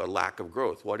to a lack of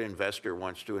growth. What investor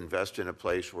wants to invest in a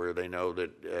place where they know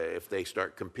that if they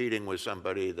start competing with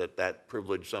somebody, that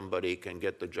privileged somebody can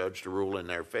get the judge to rule in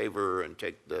their favor and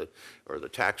or the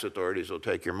tax authorities will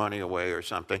take your money away or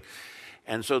something.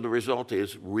 And so the result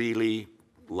is really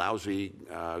lousy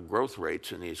growth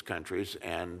rates in these countries,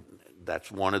 and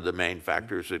that's one of the main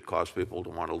factors that cause people to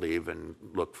want to leave and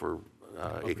look for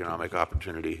economic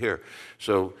opportunity here.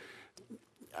 So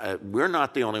we're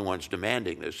not the only ones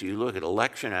demanding this. You look at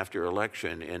election after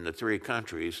election in the three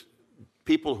countries,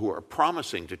 people who are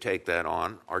promising to take that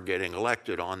on are getting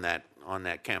elected on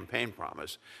that campaign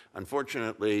promise.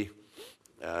 Unfortunately,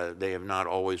 they have not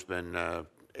always been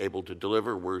able to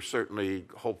deliver. We're certainly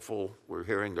hopeful. We're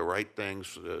hearing the right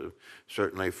things,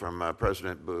 certainly from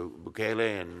President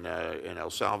Bukele in El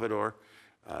Salvador,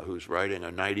 who's riding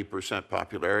a 90%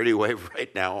 popularity wave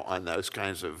right now on those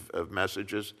kinds of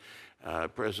messages.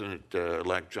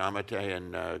 President-elect Giammattei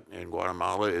in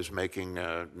Guatemala is making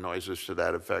noises to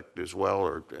that effect as well,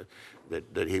 or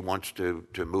that he wants to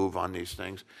move on these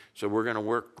things. So we're going to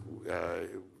work,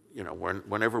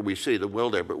 whenever we see the will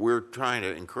there, but we're trying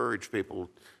to encourage people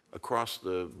across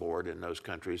the board in those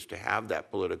countries to have that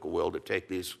political will to take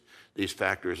these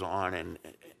factors on and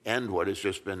end what has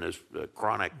just been this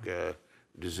chronic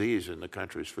disease in the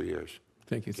countries for years.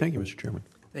 Thank you. Thank you, Mr. Chairman.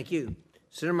 Thank you.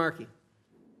 Senator Markey.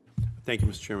 Thank you,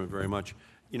 Mr. Chairman, very much.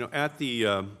 At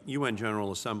the UN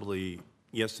General Assembly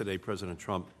yesterday, President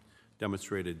Trump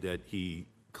demonstrated that he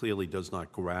clearly does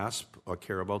not grasp or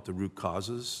care about the root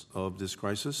causes of this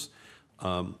crisis.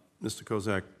 Mr.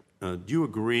 Kozak, do you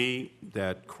agree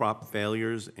that crop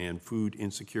failures and food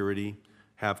insecurity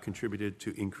have contributed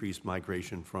to increased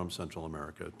migration from Central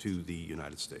America to the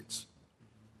United States?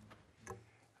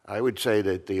 I would say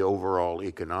that the overall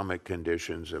economic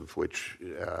conditions of which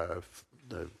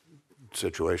the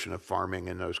situation of farming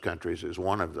in those countries is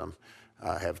one of them,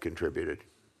 have contributed.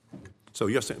 So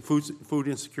you're saying food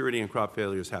insecurity and crop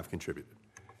failures have contributed?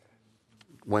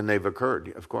 When they've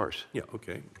occurred, of course. Yeah,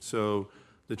 okay. So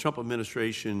the Trump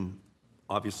administration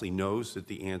obviously knows that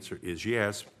the answer is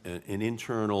yes. An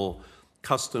internal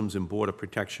Customs and Border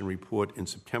Protection report in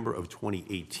September of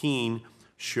 2018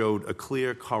 showed a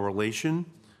clear correlation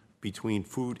between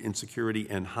food insecurity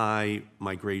and high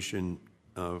migration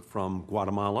from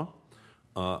Guatemala.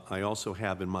 I also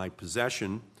have in my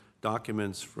possession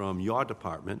documents from your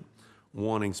department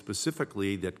warning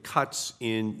specifically that cuts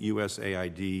in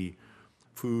USAID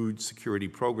food security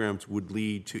programs would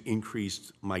lead to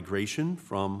increased migration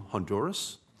from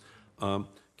Honduras.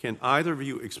 Can either of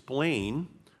you explain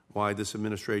why this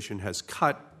administration has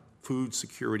cut food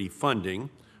security funding,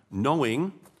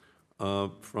 knowing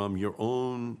from your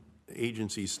own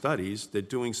agency studies that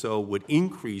doing so would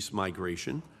increase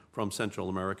migration from Central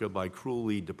America by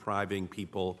cruelly depriving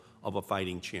people of a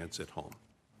fighting chance at home?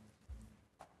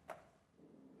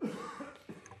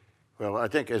 Well, I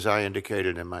think as I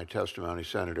indicated in my testimony,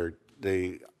 Senator,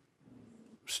 the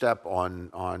step on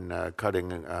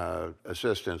cutting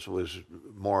assistance was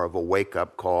more of a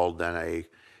wake-up call than a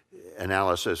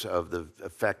analysis of the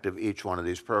effect of each one of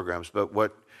these programs. But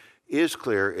what is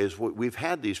clear is we've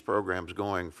had these programs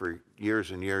going for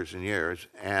years and years and years,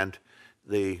 and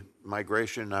the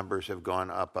migration numbers have gone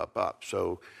up, up, up.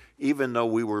 So even though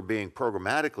we were being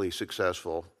programmatically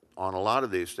successful on a lot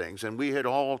of these things, and we had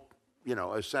all,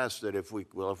 assessed that if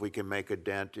we can make a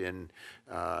dent in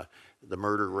the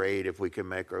murder rate, if we can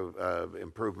make a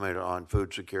improvement on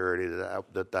food security,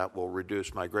 that will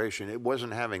reduce migration. It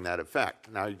wasn't having that effect.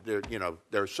 Now,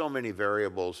 there are so many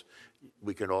variables.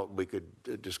 We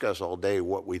could discuss all day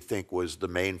what we think was the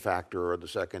main factor or the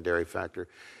secondary factor.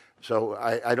 So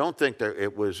I don't think that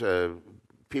it was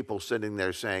people sitting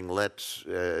there saying,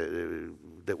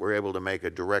 that we're able to make a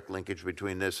direct linkage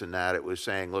between this and that. It was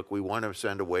saying, look, we want to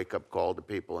send a wake-up call to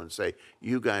people and say,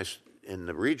 you guys in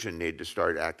the region need to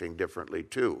start acting differently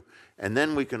too. And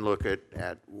then we can look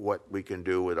at what we can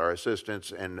do with our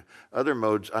assistance and other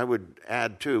modes. I would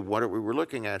add too, what we were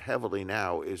looking at heavily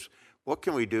now is what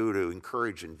can we do to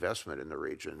encourage investment in the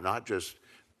region, not just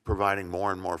providing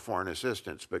more and more foreign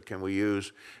assistance, but can we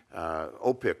use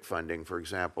OPIC funding, for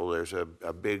example? There's a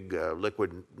big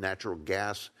liquid natural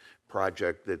gas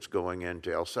project that's going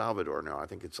into El Salvador now. I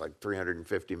think it's like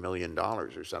 $350 million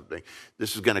or something.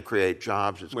 This is going to create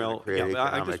jobs. It's going to create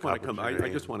economic opportunity. I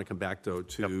just want to come back, though,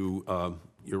 to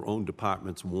your own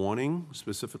department's warning,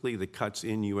 specifically the cuts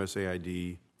in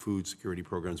USAID food security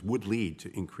programs would lead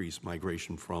to increased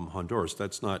migration from Honduras.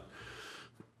 That's not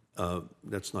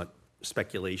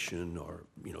speculation or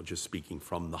just speaking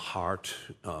from the heart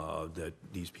that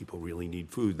these people really need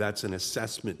food. That's an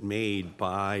assessment made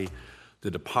by the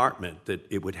department that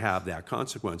it would have that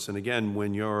consequence. And again,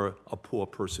 when you're a poor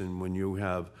person, when you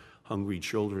have hungry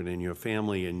children in your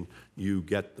family and you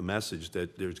get the message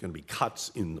that there's going to be cuts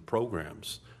in the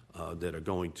programs that are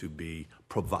going to be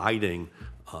providing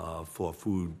for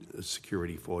food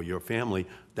security for your family,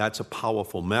 that's a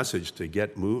powerful message to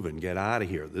get moving, get out of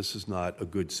here. This is not a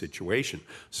good situation.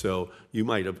 So you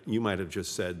might have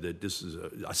just said that this is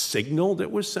a signal that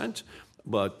was sent,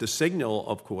 but the signal,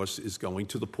 of course, is going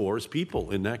to the poorest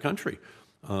people in that country.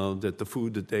 That the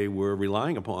food that they were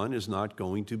relying upon is not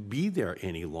going to be there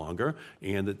any longer,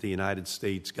 and that the United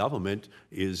States government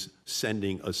is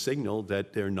sending a signal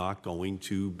that they're not going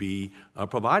to be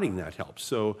providing that help.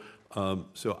 So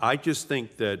I just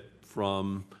think that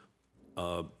from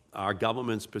our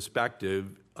government's perspective,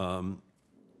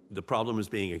 the problem is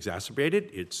being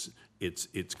exacerbated.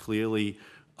 It's clearly,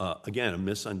 again, a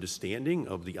misunderstanding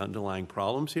of the underlying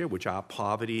problems here, which are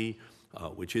poverty,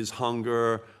 which is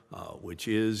hunger, which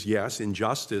is, yes,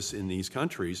 injustice in these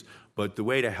countries. But the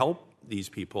way to help these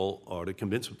people or to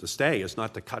convince them to stay is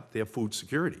not to cut their food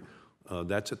security.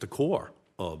 That's at the core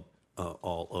of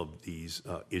all of these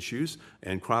issues.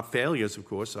 And crop failures, of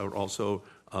course, are also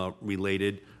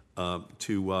related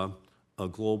to a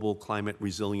global climate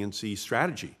resiliency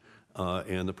strategy.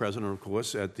 And the president, of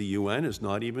course, at the UN is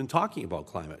not even talking about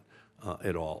climate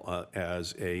at all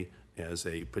as a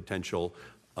potential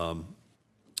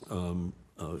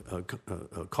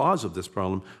cause of this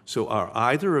problem. So are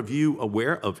either of you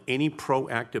aware of any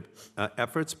proactive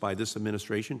efforts by this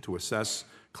administration to assess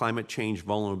climate change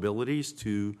vulnerabilities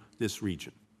to this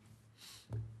region?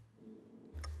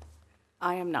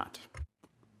 I am not.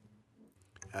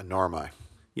 Nor am I.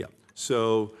 Yeah.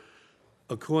 So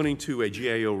according to a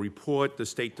GAO report, the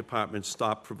State Department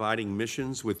stopped providing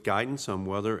missions with guidance on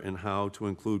whether and how to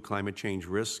include climate change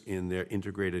risk in their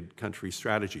integrated country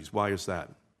strategies. Why is that?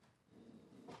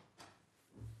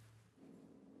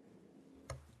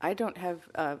 I don't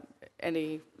have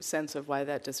any sense of why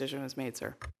that decision was made,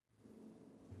 sir.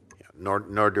 Yeah,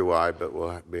 nor do I, but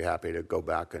we'll be happy to go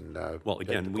back and well,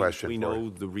 again, take the question we know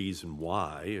the reason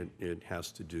why. It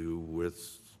has to do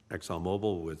with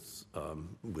ExxonMobil,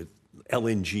 with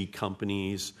LNG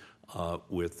companies,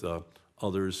 with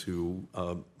others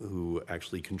who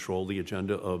actually control the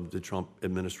agenda of the Trump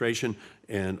administration.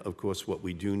 And of course, what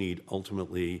we do need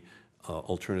ultimately,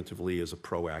 alternatively, is a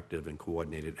proactive and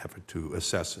coordinated effort to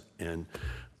assess and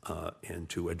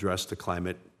to address the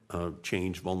climate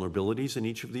change vulnerabilities in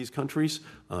each of these countries,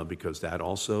 because that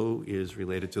also is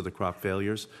related to the crop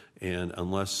failures. And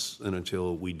unless and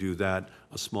until we do that,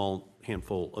 a small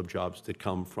handful of jobs that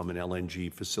come from an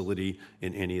LNG facility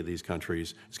in any of these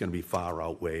countries is going to be far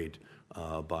outweighed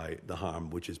by the harm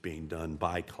which is being done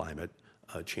by climate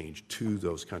change to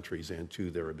those countries and to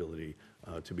their ability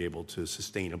to be able to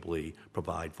sustainably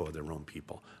provide for their own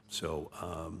people. So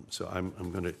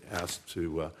I'm going to ask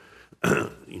to,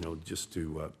 just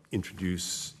to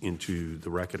introduce into the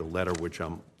record a letter which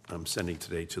I'm sending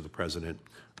today to the President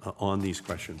on these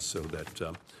questions so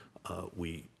that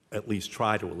we at least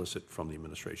try to elicit from the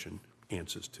administration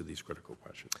answers to these critical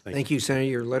questions. Thank you, Senator.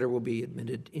 Your letter will be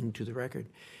admitted into the record.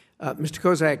 Mr.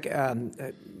 Kozak,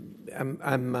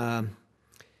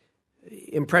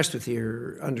 impressed with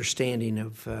your understanding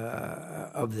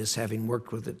of this, having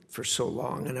worked with it for so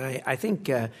long. And I think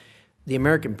the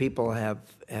American people have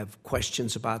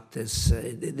questions about this.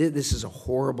 This is a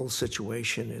horrible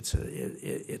situation.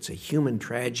 It's a human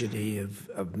tragedy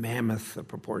of mammoth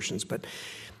proportions. But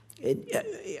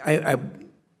I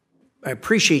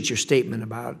appreciate your statement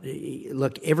about,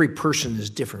 look, every person is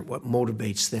different, what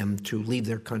motivates them to leave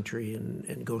their country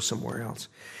and go somewhere else.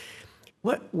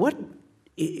 What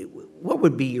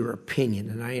would be your opinion?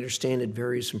 And I understand it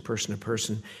varies from person to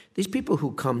person. These people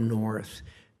who come north,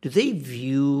 do they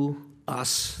view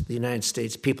us, the United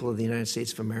States, people of the United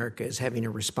States of America, as having a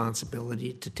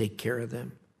responsibility to take care of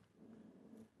them?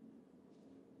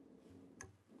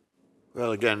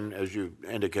 Well, again, as you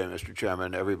indicate, Mr.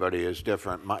 Chairman, everybody is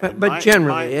different. But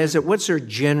generally, what's their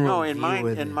general view of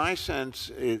it? In my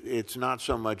sense, it's not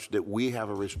so much that we have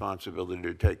a responsibility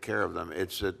to take care of them.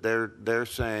 It's that they're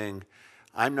saying,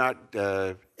 I'm not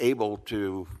able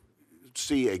to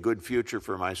see a good future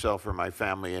for myself or my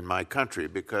family in my country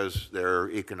because there are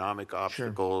economic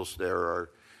obstacles, sure.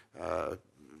 There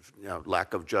are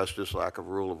lack of justice, lack of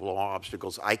rule of law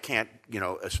obstacles. I can't,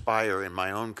 aspire in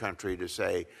my own country to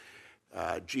say,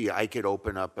 gee, I could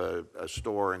open up a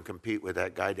store and compete with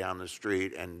that guy down the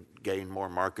street and gain more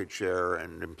market share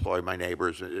and employ my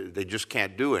neighbors. They just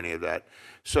can't do any of that.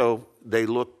 So they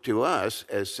look to us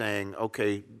as saying,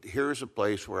 okay, here's a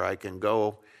place where I can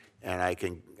go and I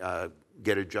can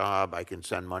get a job, I can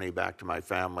send money back to my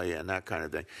family and that kind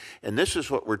of thing. And this is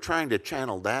what we're trying to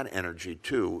channel that energy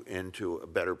into a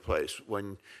better place.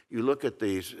 When you look at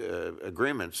these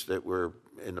agreements that we're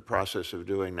in the process of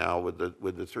doing now with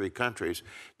the three countries,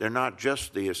 they're not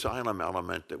just the asylum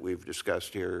element that we've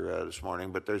discussed here this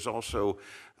morning, but there's also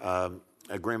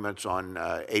agreements on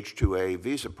H-2A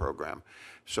visa program,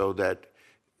 so that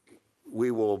we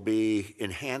will be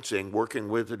enhancing, working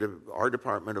with our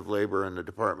Department of Labor and the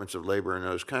Departments of Labor in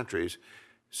those countries,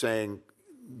 saying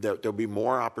that there'll be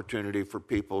more opportunity for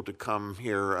people to come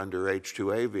here under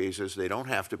H-2A visas. They don't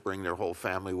have to bring their whole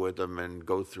family with them and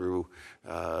go through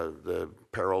the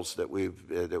perils that we've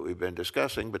been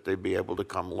discussing, but they'd be able to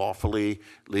come lawfully,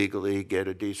 legally, get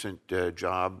a decent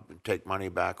job, take money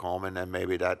back home, and then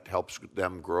maybe that helps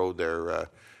them grow their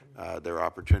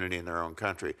opportunity in their own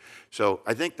country. So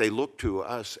I think they look to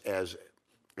us as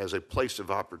a place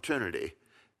of opportunity,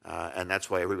 and that's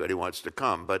why everybody wants to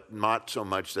come, but not so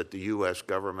much that the U.S.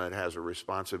 government has a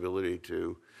responsibility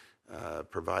to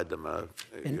provide them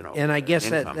And I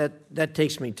guess income. that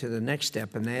takes me to the next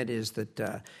step, and that is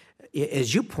that,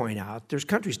 as you point out, there's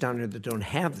countries down there that don't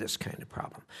have this kind of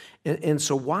problem. And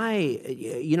so why,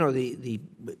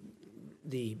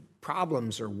 the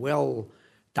problems are well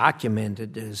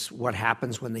documented as what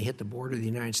happens when they hit the border of the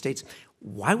United States.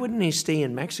 Why wouldn't they stay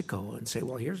in Mexico and say,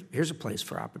 well, here's a place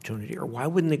for opportunity? Or why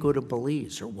wouldn't they go to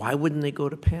Belize? Or why wouldn't they go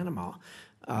to Panama?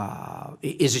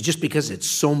 Is it just because it's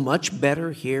so much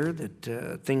better here,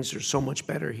 that things are so much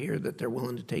better here, that they're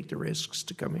willing to take the risks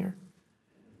to come here?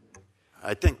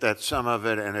 I think that's some of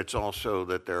it, and it's also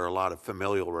that there are a lot of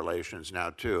familial relations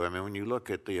now, too. I mean, when you look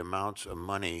at the amounts of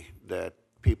money that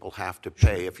people have to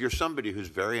pay. If you're somebody who's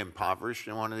very impoverished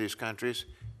in one of these countries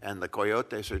and the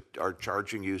coyotes are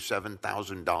charging you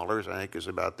 $7,000, I think is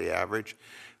about the average,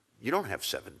 you don't have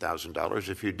 $7,000.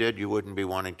 If you did, you wouldn't be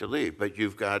wanting to leave. But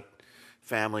you've got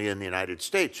family in the United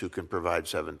States who can provide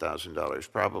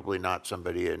 $7,000, probably not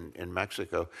somebody in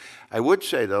Mexico. I would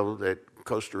say, though, that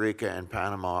Costa Rica and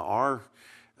Panama are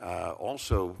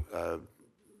also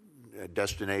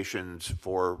destinations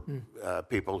for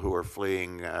people who are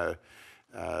fleeing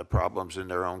problems in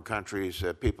their own countries.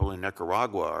 People in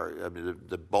Nicaragua are,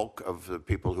 the bulk of the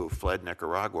people who fled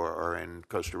Nicaragua are in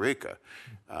Costa Rica.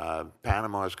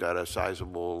 Panama's got a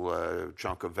sizable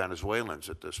chunk of Venezuelans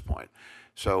at this point.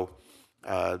 So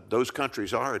those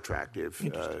countries are attractive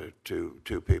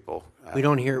to people. We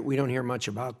don't hear much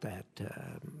about that.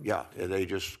 Yeah, they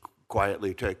just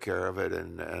quietly take care of it,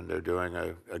 and they're doing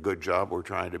a good job. We're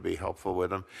trying to be helpful with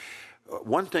them.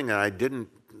 One thing that I didn't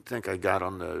think I got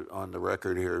on the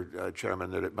record here,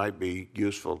 Chairman, that it might be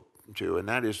useful to, and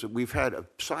that is that we've had,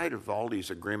 aside of all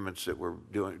these agreements that we're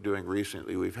doing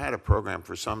recently, we've had a program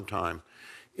for some time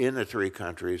in the three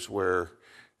countries where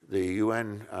the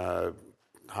UN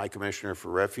High Commissioner for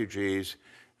Refugees,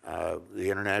 the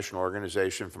International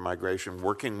Organization for Migration,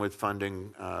 working with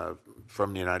funding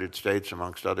from the United States,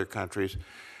 amongst other countries,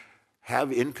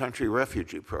 have in-country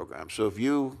refugee programs. So if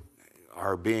you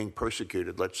are being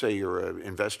persecuted. Let's say you're an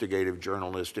investigative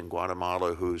journalist in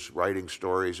Guatemala who's writing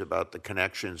stories about the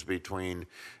connections between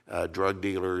drug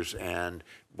dealers and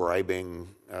bribing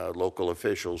local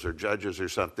officials or judges or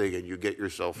something, and you get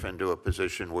yourself into a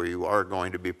position where you are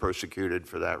going to be persecuted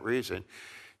for that reason.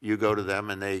 You go to them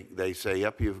and they say,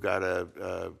 yep, you've got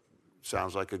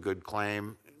sounds like a good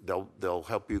claim. They'll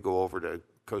help you go over to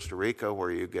Costa Rica,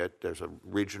 where there's a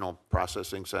regional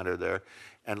processing center there.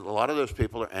 And a lot of those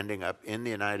people are ending up in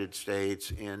the United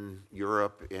States, in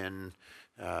Europe, in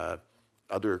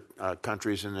other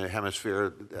countries in the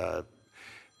hemisphere.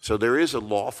 So there is a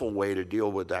lawful way to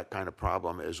deal with that kind of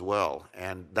problem as well.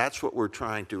 And that's what we're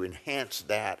trying to enhance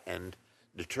that and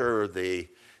deter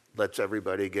let's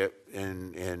everybody get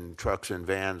in trucks and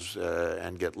vans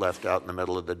and get left out in the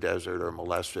middle of the desert or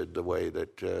molested the way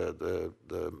that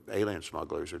the alien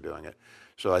smugglers are doing it.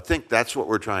 So I think that's what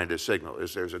we're trying to signal,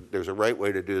 is there's a right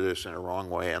way to do this and a wrong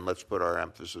way, and let's put our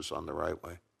emphasis on the right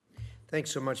way.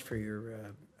 Thanks so much for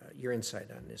your insight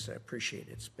on this. I appreciate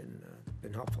it. It's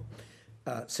been helpful.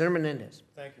 Senator Menendez.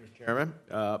 Thank you, Mr.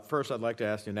 Chairman. First, I'd like to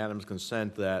ask unanimous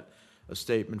consent that a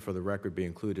statement for the record be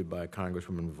included by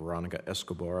Congresswoman Veronica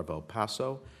Escobar of El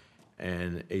Paso,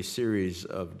 and a series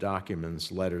of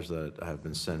documents, letters that have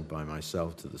been sent by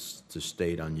myself to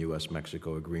state on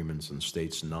U.S.-Mexico agreements and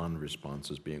states'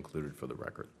 non-responses be included for the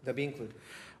record. They'll be included.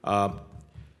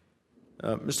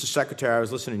 Mr. Secretary, I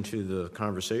was listening to the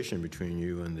conversation between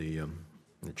you and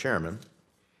the chairman,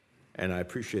 and I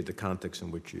appreciate the context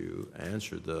in which you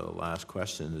answered the last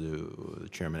question. The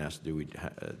chairman asked,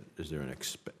 is there an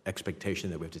expectation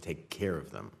that we have to take care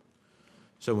of them?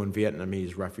 So when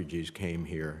Vietnamese refugees came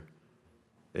here,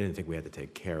 they didn't think we had to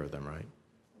take care of them, right?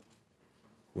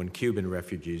 When Cuban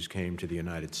refugees came to the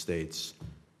United States,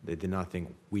 they did not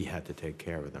think we had to take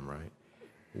care of them, right?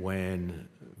 When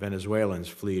Venezuelans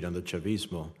fled under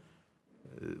Chavismo,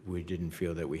 we didn't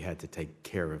feel that we had to take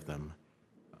care of them.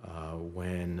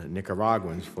 When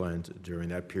Nicaraguans fled during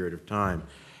that period of time.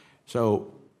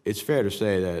 So it's fair to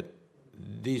say that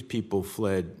these people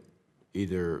fled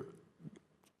either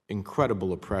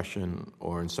incredible oppression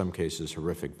or, in some cases,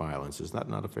 horrific violence. Is that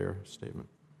not a fair statement?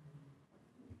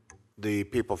 The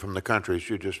people from the countries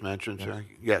you just mentioned, yes. Sir?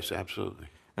 Yes, absolutely.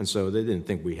 And so they didn't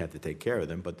think we had to take care of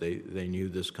them, but they knew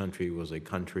this country was a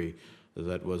country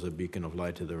that was a beacon of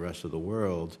light to the rest of the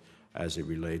world as it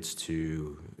relates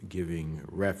to giving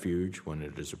refuge when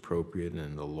it is appropriate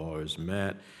and the law is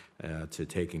met, to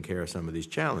taking care of some of these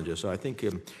challenges. So I think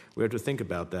we have to think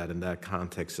about that in that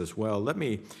context as well. Let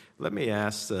me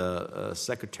ask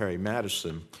Secretary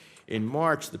Matteson. In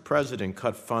March, the President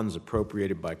cut funds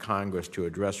appropriated by Congress to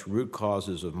address root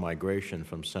causes of migration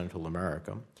from Central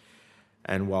America.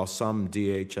 And while some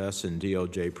DHS and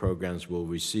DOJ programs will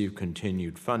receive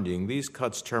continued funding, these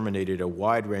cuts terminated a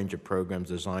wide range of programs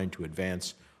designed to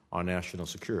advance our national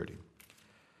security.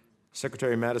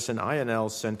 Secretary Matteson, INL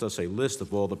sent us a list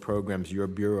of all the programs your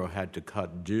Bureau had to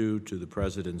cut due to the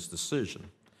President's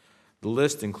decision. The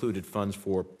list included funds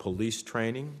for police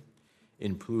training,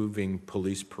 improving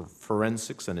police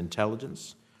forensics and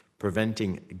intelligence,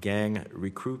 preventing gang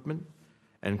recruitment,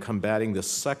 and combating the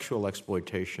sexual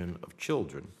exploitation of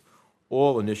children,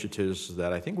 all initiatives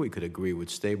that I think we could agree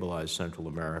would stabilize Central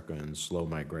America and slow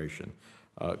migration.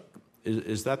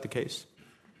 Is that the case?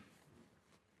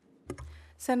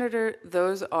 Senator,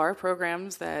 those are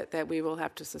programs that we will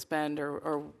have to suspend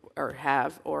or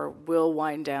have or will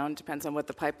wind down, depends on what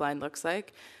the pipeline looks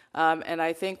like. And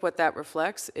I think what that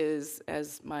reflects is,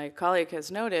 as my colleague has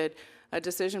noted, a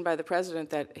decision by the President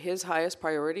that his highest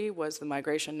priority was the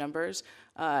migration numbers,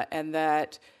 and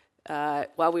that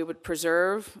while we would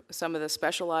preserve some of the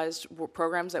specialized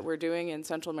programs that we're doing in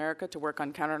Central America to work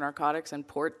on counter-narcotics and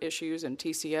port issues and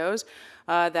TCOs,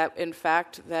 that in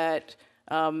fact that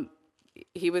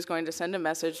he was going to send a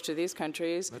message to these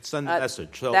countries. Let's send a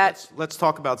message. So let's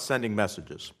talk about sending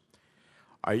messages.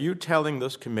 Are you telling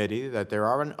this committee that there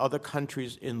are other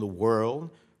countries in the world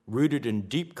rooted in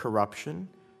deep corruption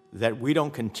that we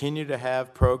don't continue to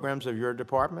have programs of your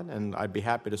department? And I'd be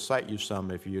happy to cite you some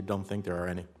if you don't think there are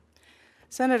any.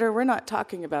 Senator, we're not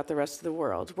talking about the rest of the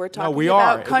world. We're talking we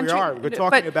about countries. We are. We're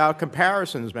talking about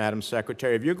comparisons, Madam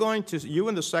Secretary. If you're going to, you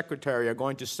and the Secretary are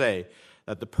going to say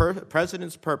that the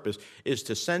President's purpose is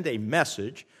to send a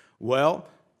message, well,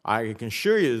 I can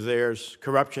assure you there's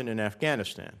corruption in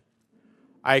Afghanistan.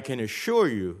 I can assure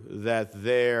you that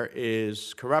there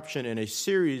is corruption in a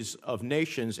series of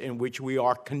nations in which we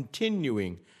are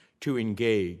continuing to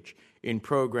engage in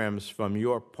programs from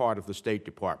your part of the State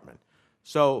Department.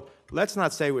 So let's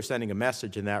not say we're sending a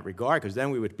message in that regard, because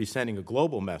then we would be sending a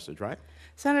global message, right?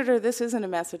 Senator, this isn't a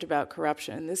message about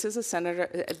corruption. This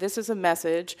is a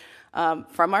message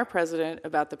from our president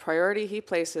about the priority he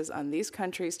places on these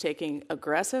countries taking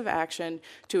aggressive action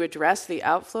to address the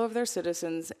outflow of their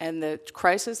citizens and the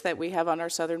crisis that we have on our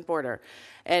southern border.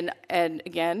 And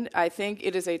again, I think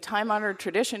it is a time-honored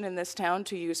tradition in this town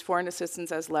to use foreign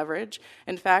assistance as leverage.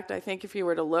 In fact, I think if you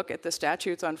were to look at the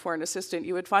statutes on foreign assistance,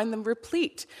 you would find them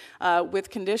replete with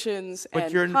conditions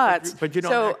and cuts. But you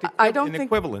don't act in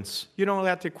equivalence. You don't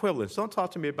act equivalence. Don't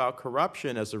talk to me about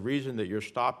corruption as a reason that you're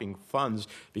stopping funds,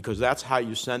 because that's how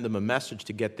you send them a message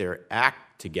to get their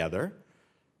act together,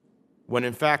 when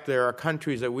in fact there are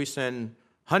countries that we send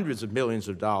hundreds of millions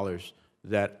of dollars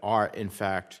that are in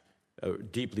fact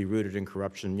deeply rooted in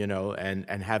corruption,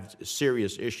 and have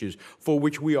serious issues for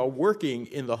which we are working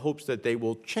in the hopes that they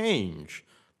will change,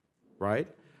 right?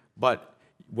 But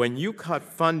when you cut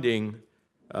funding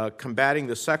combating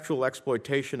the sexual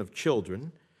exploitation of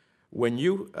children, when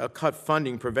you cut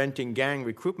funding preventing gang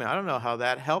recruitment, I don't know how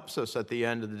that helps us at the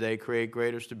end of the day create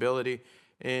greater stability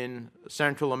in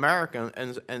Central America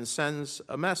and sends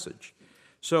a message.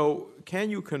 So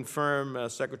can you confirm,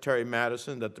 Secretary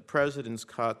Madison, that the President's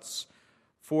cuts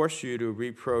force you to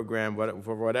reprogram,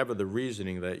 for whatever the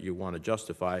reasoning that you want to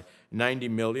justify, $90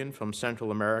 million from Central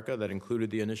America that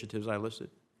included the initiatives I listed?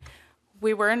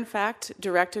 We were, in fact,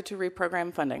 directed to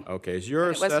reprogram funding. Okay. Is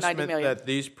your assessment that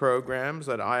these programs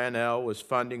that INL was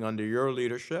funding under your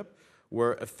leadership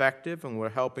were effective and were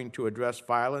helping to address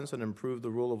violence and improve the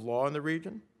rule of law in the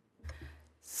region?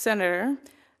 Senator,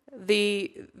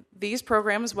 these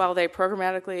programs, while they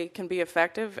programmatically can be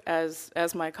effective, as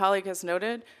my colleague has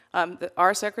noted,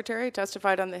 our secretary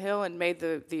testified on the Hill and made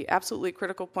the absolutely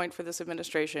critical point for this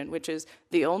administration, which is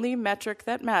the only metric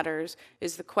that matters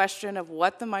is the question of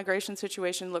what the migration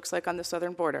situation looks like on the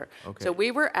southern border. Okay. So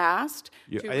we were asked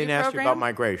to reprogram. I didn't ask you about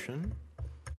migration.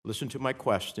 Listen to my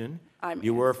question.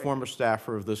 You were a former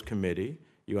staffer of this committee.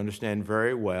 You understand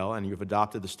very well, and you've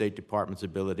adopted the State Department's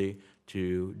ability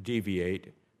to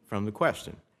deviate from the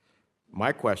question.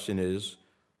 My question is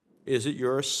it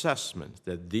your assessment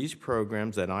that these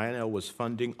programs that INL was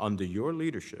funding under your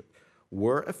leadership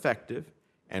were effective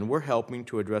and were helping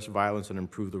to address violence and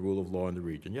improve the rule of law in the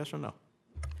region? Yes or no?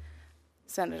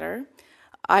 Senator,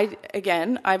 I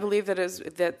believe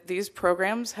that these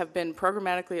programs have been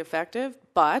programmatically effective,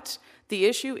 but the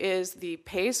issue is the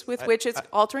pace with which it's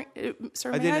altering.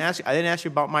 Sir, I didn't ask you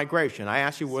about migration. I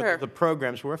asked you whether the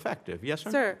programs were effective. Yes or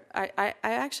no? Sir, I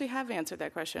actually have answered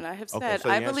that question. I have said okay, so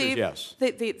the I answer believe is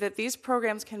yes. that these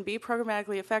programs can be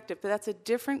programmatically effective, but that's a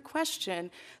different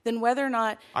question than whether or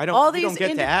not you don't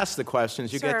get to ask the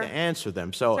questions, you get to answer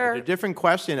them. So a different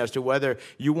question as to whether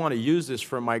you want to use this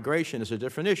for migration is a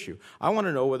different issue. I want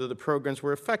to know whether the programs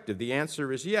were effective. The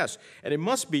answer is yes. And it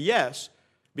must be yes,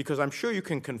 because I'm sure you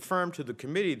can confirm to the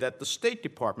committee that the State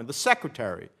Department, the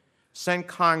Secretary, sent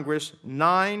Congress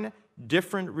 9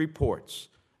 different reports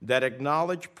that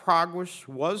acknowledged progress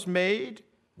was made,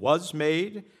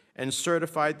 and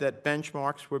certified that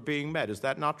benchmarks were being met. Is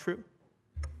that not true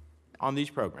on these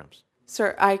programs?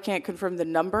 Sir, I can't confirm the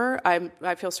number.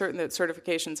 I feel certain that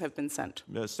certifications have been sent.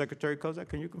 Secretary Kozak,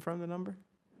 can you confirm the number?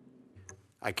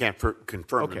 I can't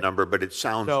confirm the number, but it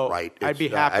sounds right. I'd be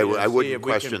happy to I see wouldn't if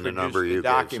we question can the number produce you the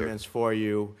documents for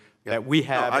you that we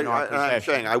have in our possession. I'm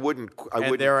saying I wouldn't question the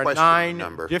number. And there are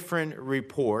 9 different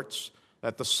reports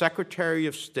that the Secretary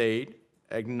of State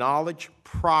acknowledged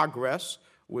progress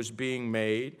was being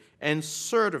made and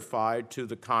certified to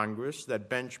the Congress that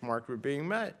benchmarks were being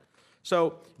met.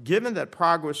 So given that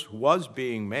progress was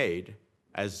being made,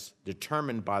 as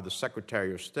determined by the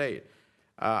Secretary of State,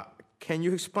 can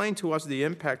you explain to us the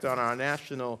impact on our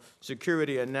national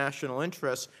security and national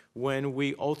interests when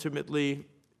we ultimately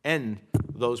end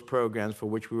those programs for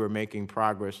which we were making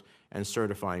progress and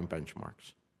certifying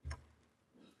benchmarks?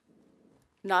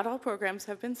 Not all programs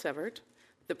have been severed.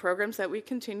 The programs that we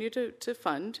continue to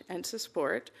fund and to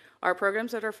support are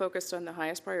programs that are focused on the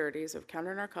highest priorities of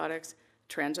counter-narcotics,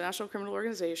 transnational criminal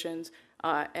organizations,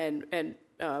 and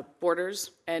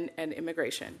borders and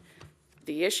immigration.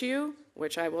 The issue,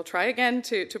 which I will try again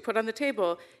to put on the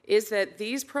table, is that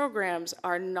these programs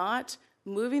are not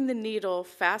moving the needle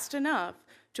fast enough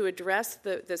to address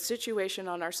the situation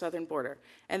on our southern border.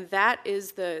 And that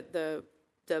is the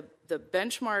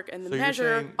benchmark and the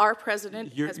measure our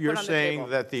president has put on the table. You're saying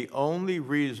that the only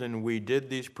reason we did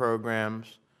these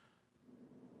programs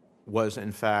was,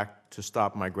 in fact, to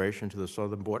stop migration to the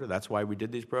southern border? That's why we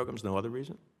did these programs? No other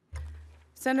reason?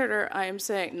 Senator, I am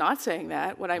not saying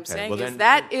that. What I'm saying well, is then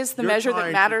that is the you're measure that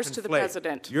trying matters to the conflate.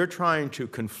 president. You're trying to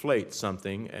conflate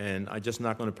something, and I'm just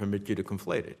not going to permit you to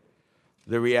conflate it.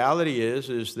 The reality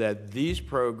is that these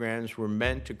programs were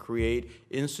meant to create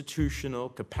institutional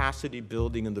capacity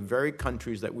building in the very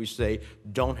countries that we say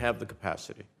don't have the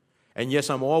capacity. And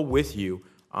yes, I'm all with you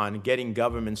on getting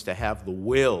governments to have the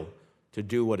will to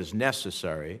do what is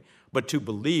necessary, but to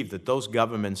believe that those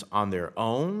governments on their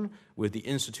own, with the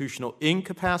institutional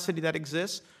incapacity that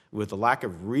exists, with the lack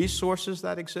of resources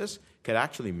that exists, could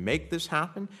actually make this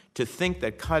happen, to think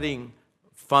that cutting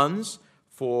funds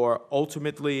for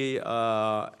ultimately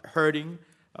hurting,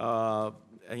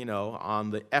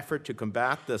 on the effort to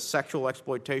combat the sexual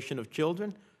exploitation of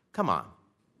children, come on.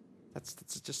 That's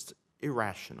just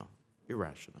irrational.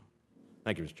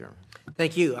 Thank you, Mr. Chairman.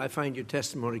 Thank you. I find your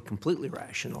testimony completely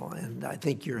rational, and I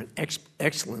think you're an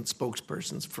excellent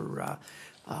spokesperson for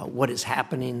what is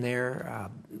happening there.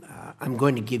 I'm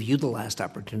going to give you the last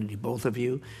opportunity, both of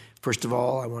you. First of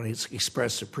all, I want to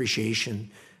express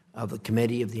appreciation of the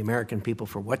committee, of the American people,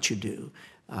 for what you do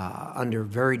under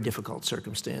very difficult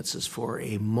circumstances for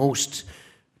a most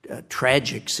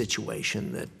tragic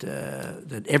situation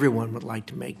that everyone would like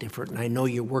to make different. And I know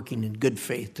you're working in good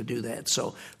faith to do that.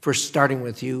 So first, starting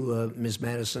with you, Ms.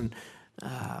 Madison,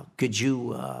 could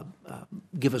you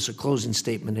give us a closing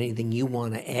statement, anything you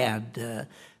want to add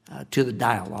to the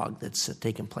dialogue that's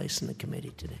taken place in the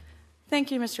committee today?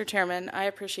 Thank you, Mr. Chairman. I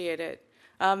appreciate it.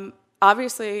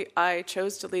 Obviously, I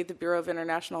chose to lead the Bureau of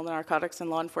International Narcotics and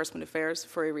Law Enforcement Affairs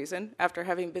for a reason, after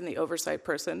having been the oversight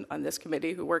person on this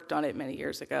committee who worked on it many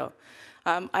years ago.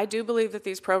 I do believe that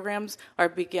these programs are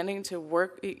beginning to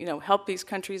work, help these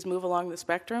countries move along the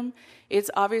spectrum. It's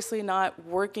obviously not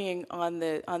working on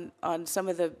a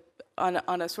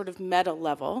sort of meta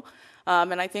level.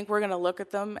 And I think we're going to look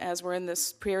at them as we're in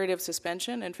this period of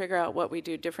suspension and figure out what we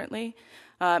do differently.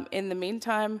 In the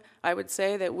meantime, I would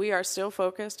say that we are still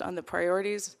focused on the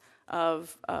priorities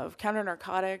of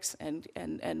counter-narcotics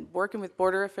and working with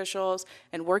border officials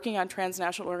and working on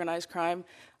transnational organized crime,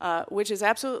 which is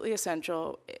absolutely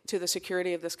essential to the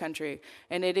security of this country.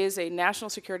 And it is a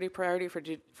national security priority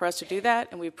for us to do that,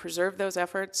 and we've preserved those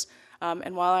efforts.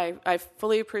 And while I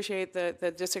fully appreciate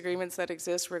the disagreements that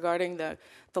exist regarding the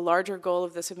larger goal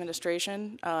of this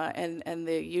administration and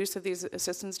the use of these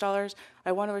assistance dollars,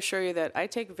 I want to assure you that I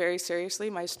take very seriously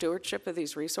my stewardship of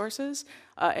these resources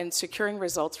and securing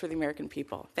results for the American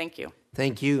people. Thank you.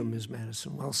 Thank you, Ms.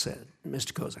 Madison. Well said.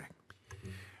 Mr. Kozak.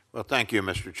 Well, thank you,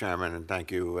 Mr. Chairman, and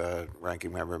thank you,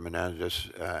 Ranking Member Menendez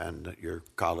and your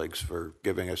colleagues for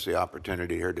giving us the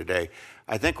opportunity here today.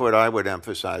 I think what I would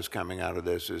emphasize coming out of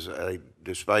this is,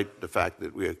 despite the fact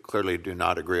that we clearly do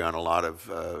not agree on a lot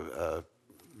of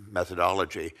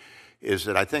methodology, is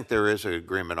that I think there is an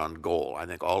agreement on goal. I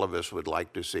think all of us would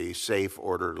like to see safe,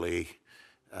 orderly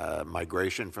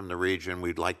migration from the region.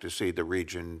 We'd like to see the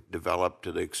region develop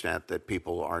to the extent that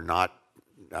people are not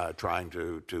trying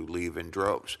to leave in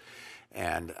droves.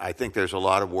 And I think there's a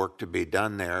lot of work to be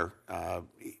done there.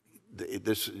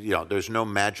 There's no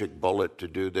magic bullet to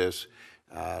do this.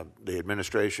 The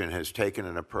administration has taken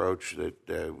an approach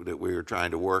that we are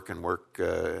trying to work,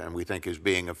 and we think is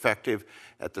being effective.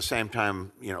 At the same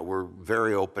time, we're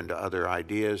very open to other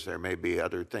ideas. There may be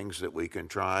other things that we can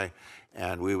try,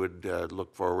 and we would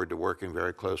look forward to working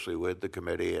very closely with the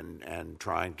committee and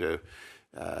trying to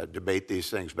debate these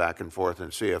things back and forth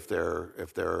and see if there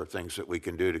are things that we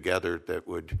can do together that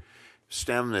would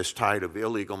stem this tide of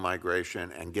illegal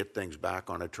migration and get things back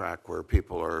on a track where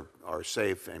people are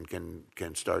safe and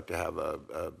can start to have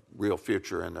a real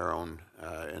future in their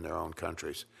own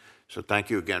countries. So thank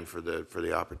you again for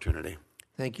the opportunity.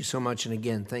 Thank you so much, and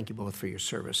again, thank you both for your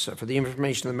service. For the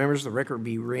information of the members, the record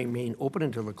will remain open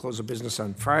until the close of business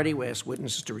on Friday. We ask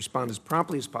witnesses to respond as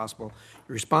promptly as possible.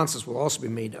 Your responses will also be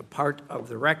made a part of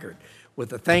the record. With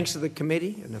the thanks of the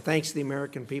committee and the thanks of the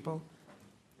American people,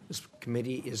 this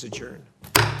committee is adjourned.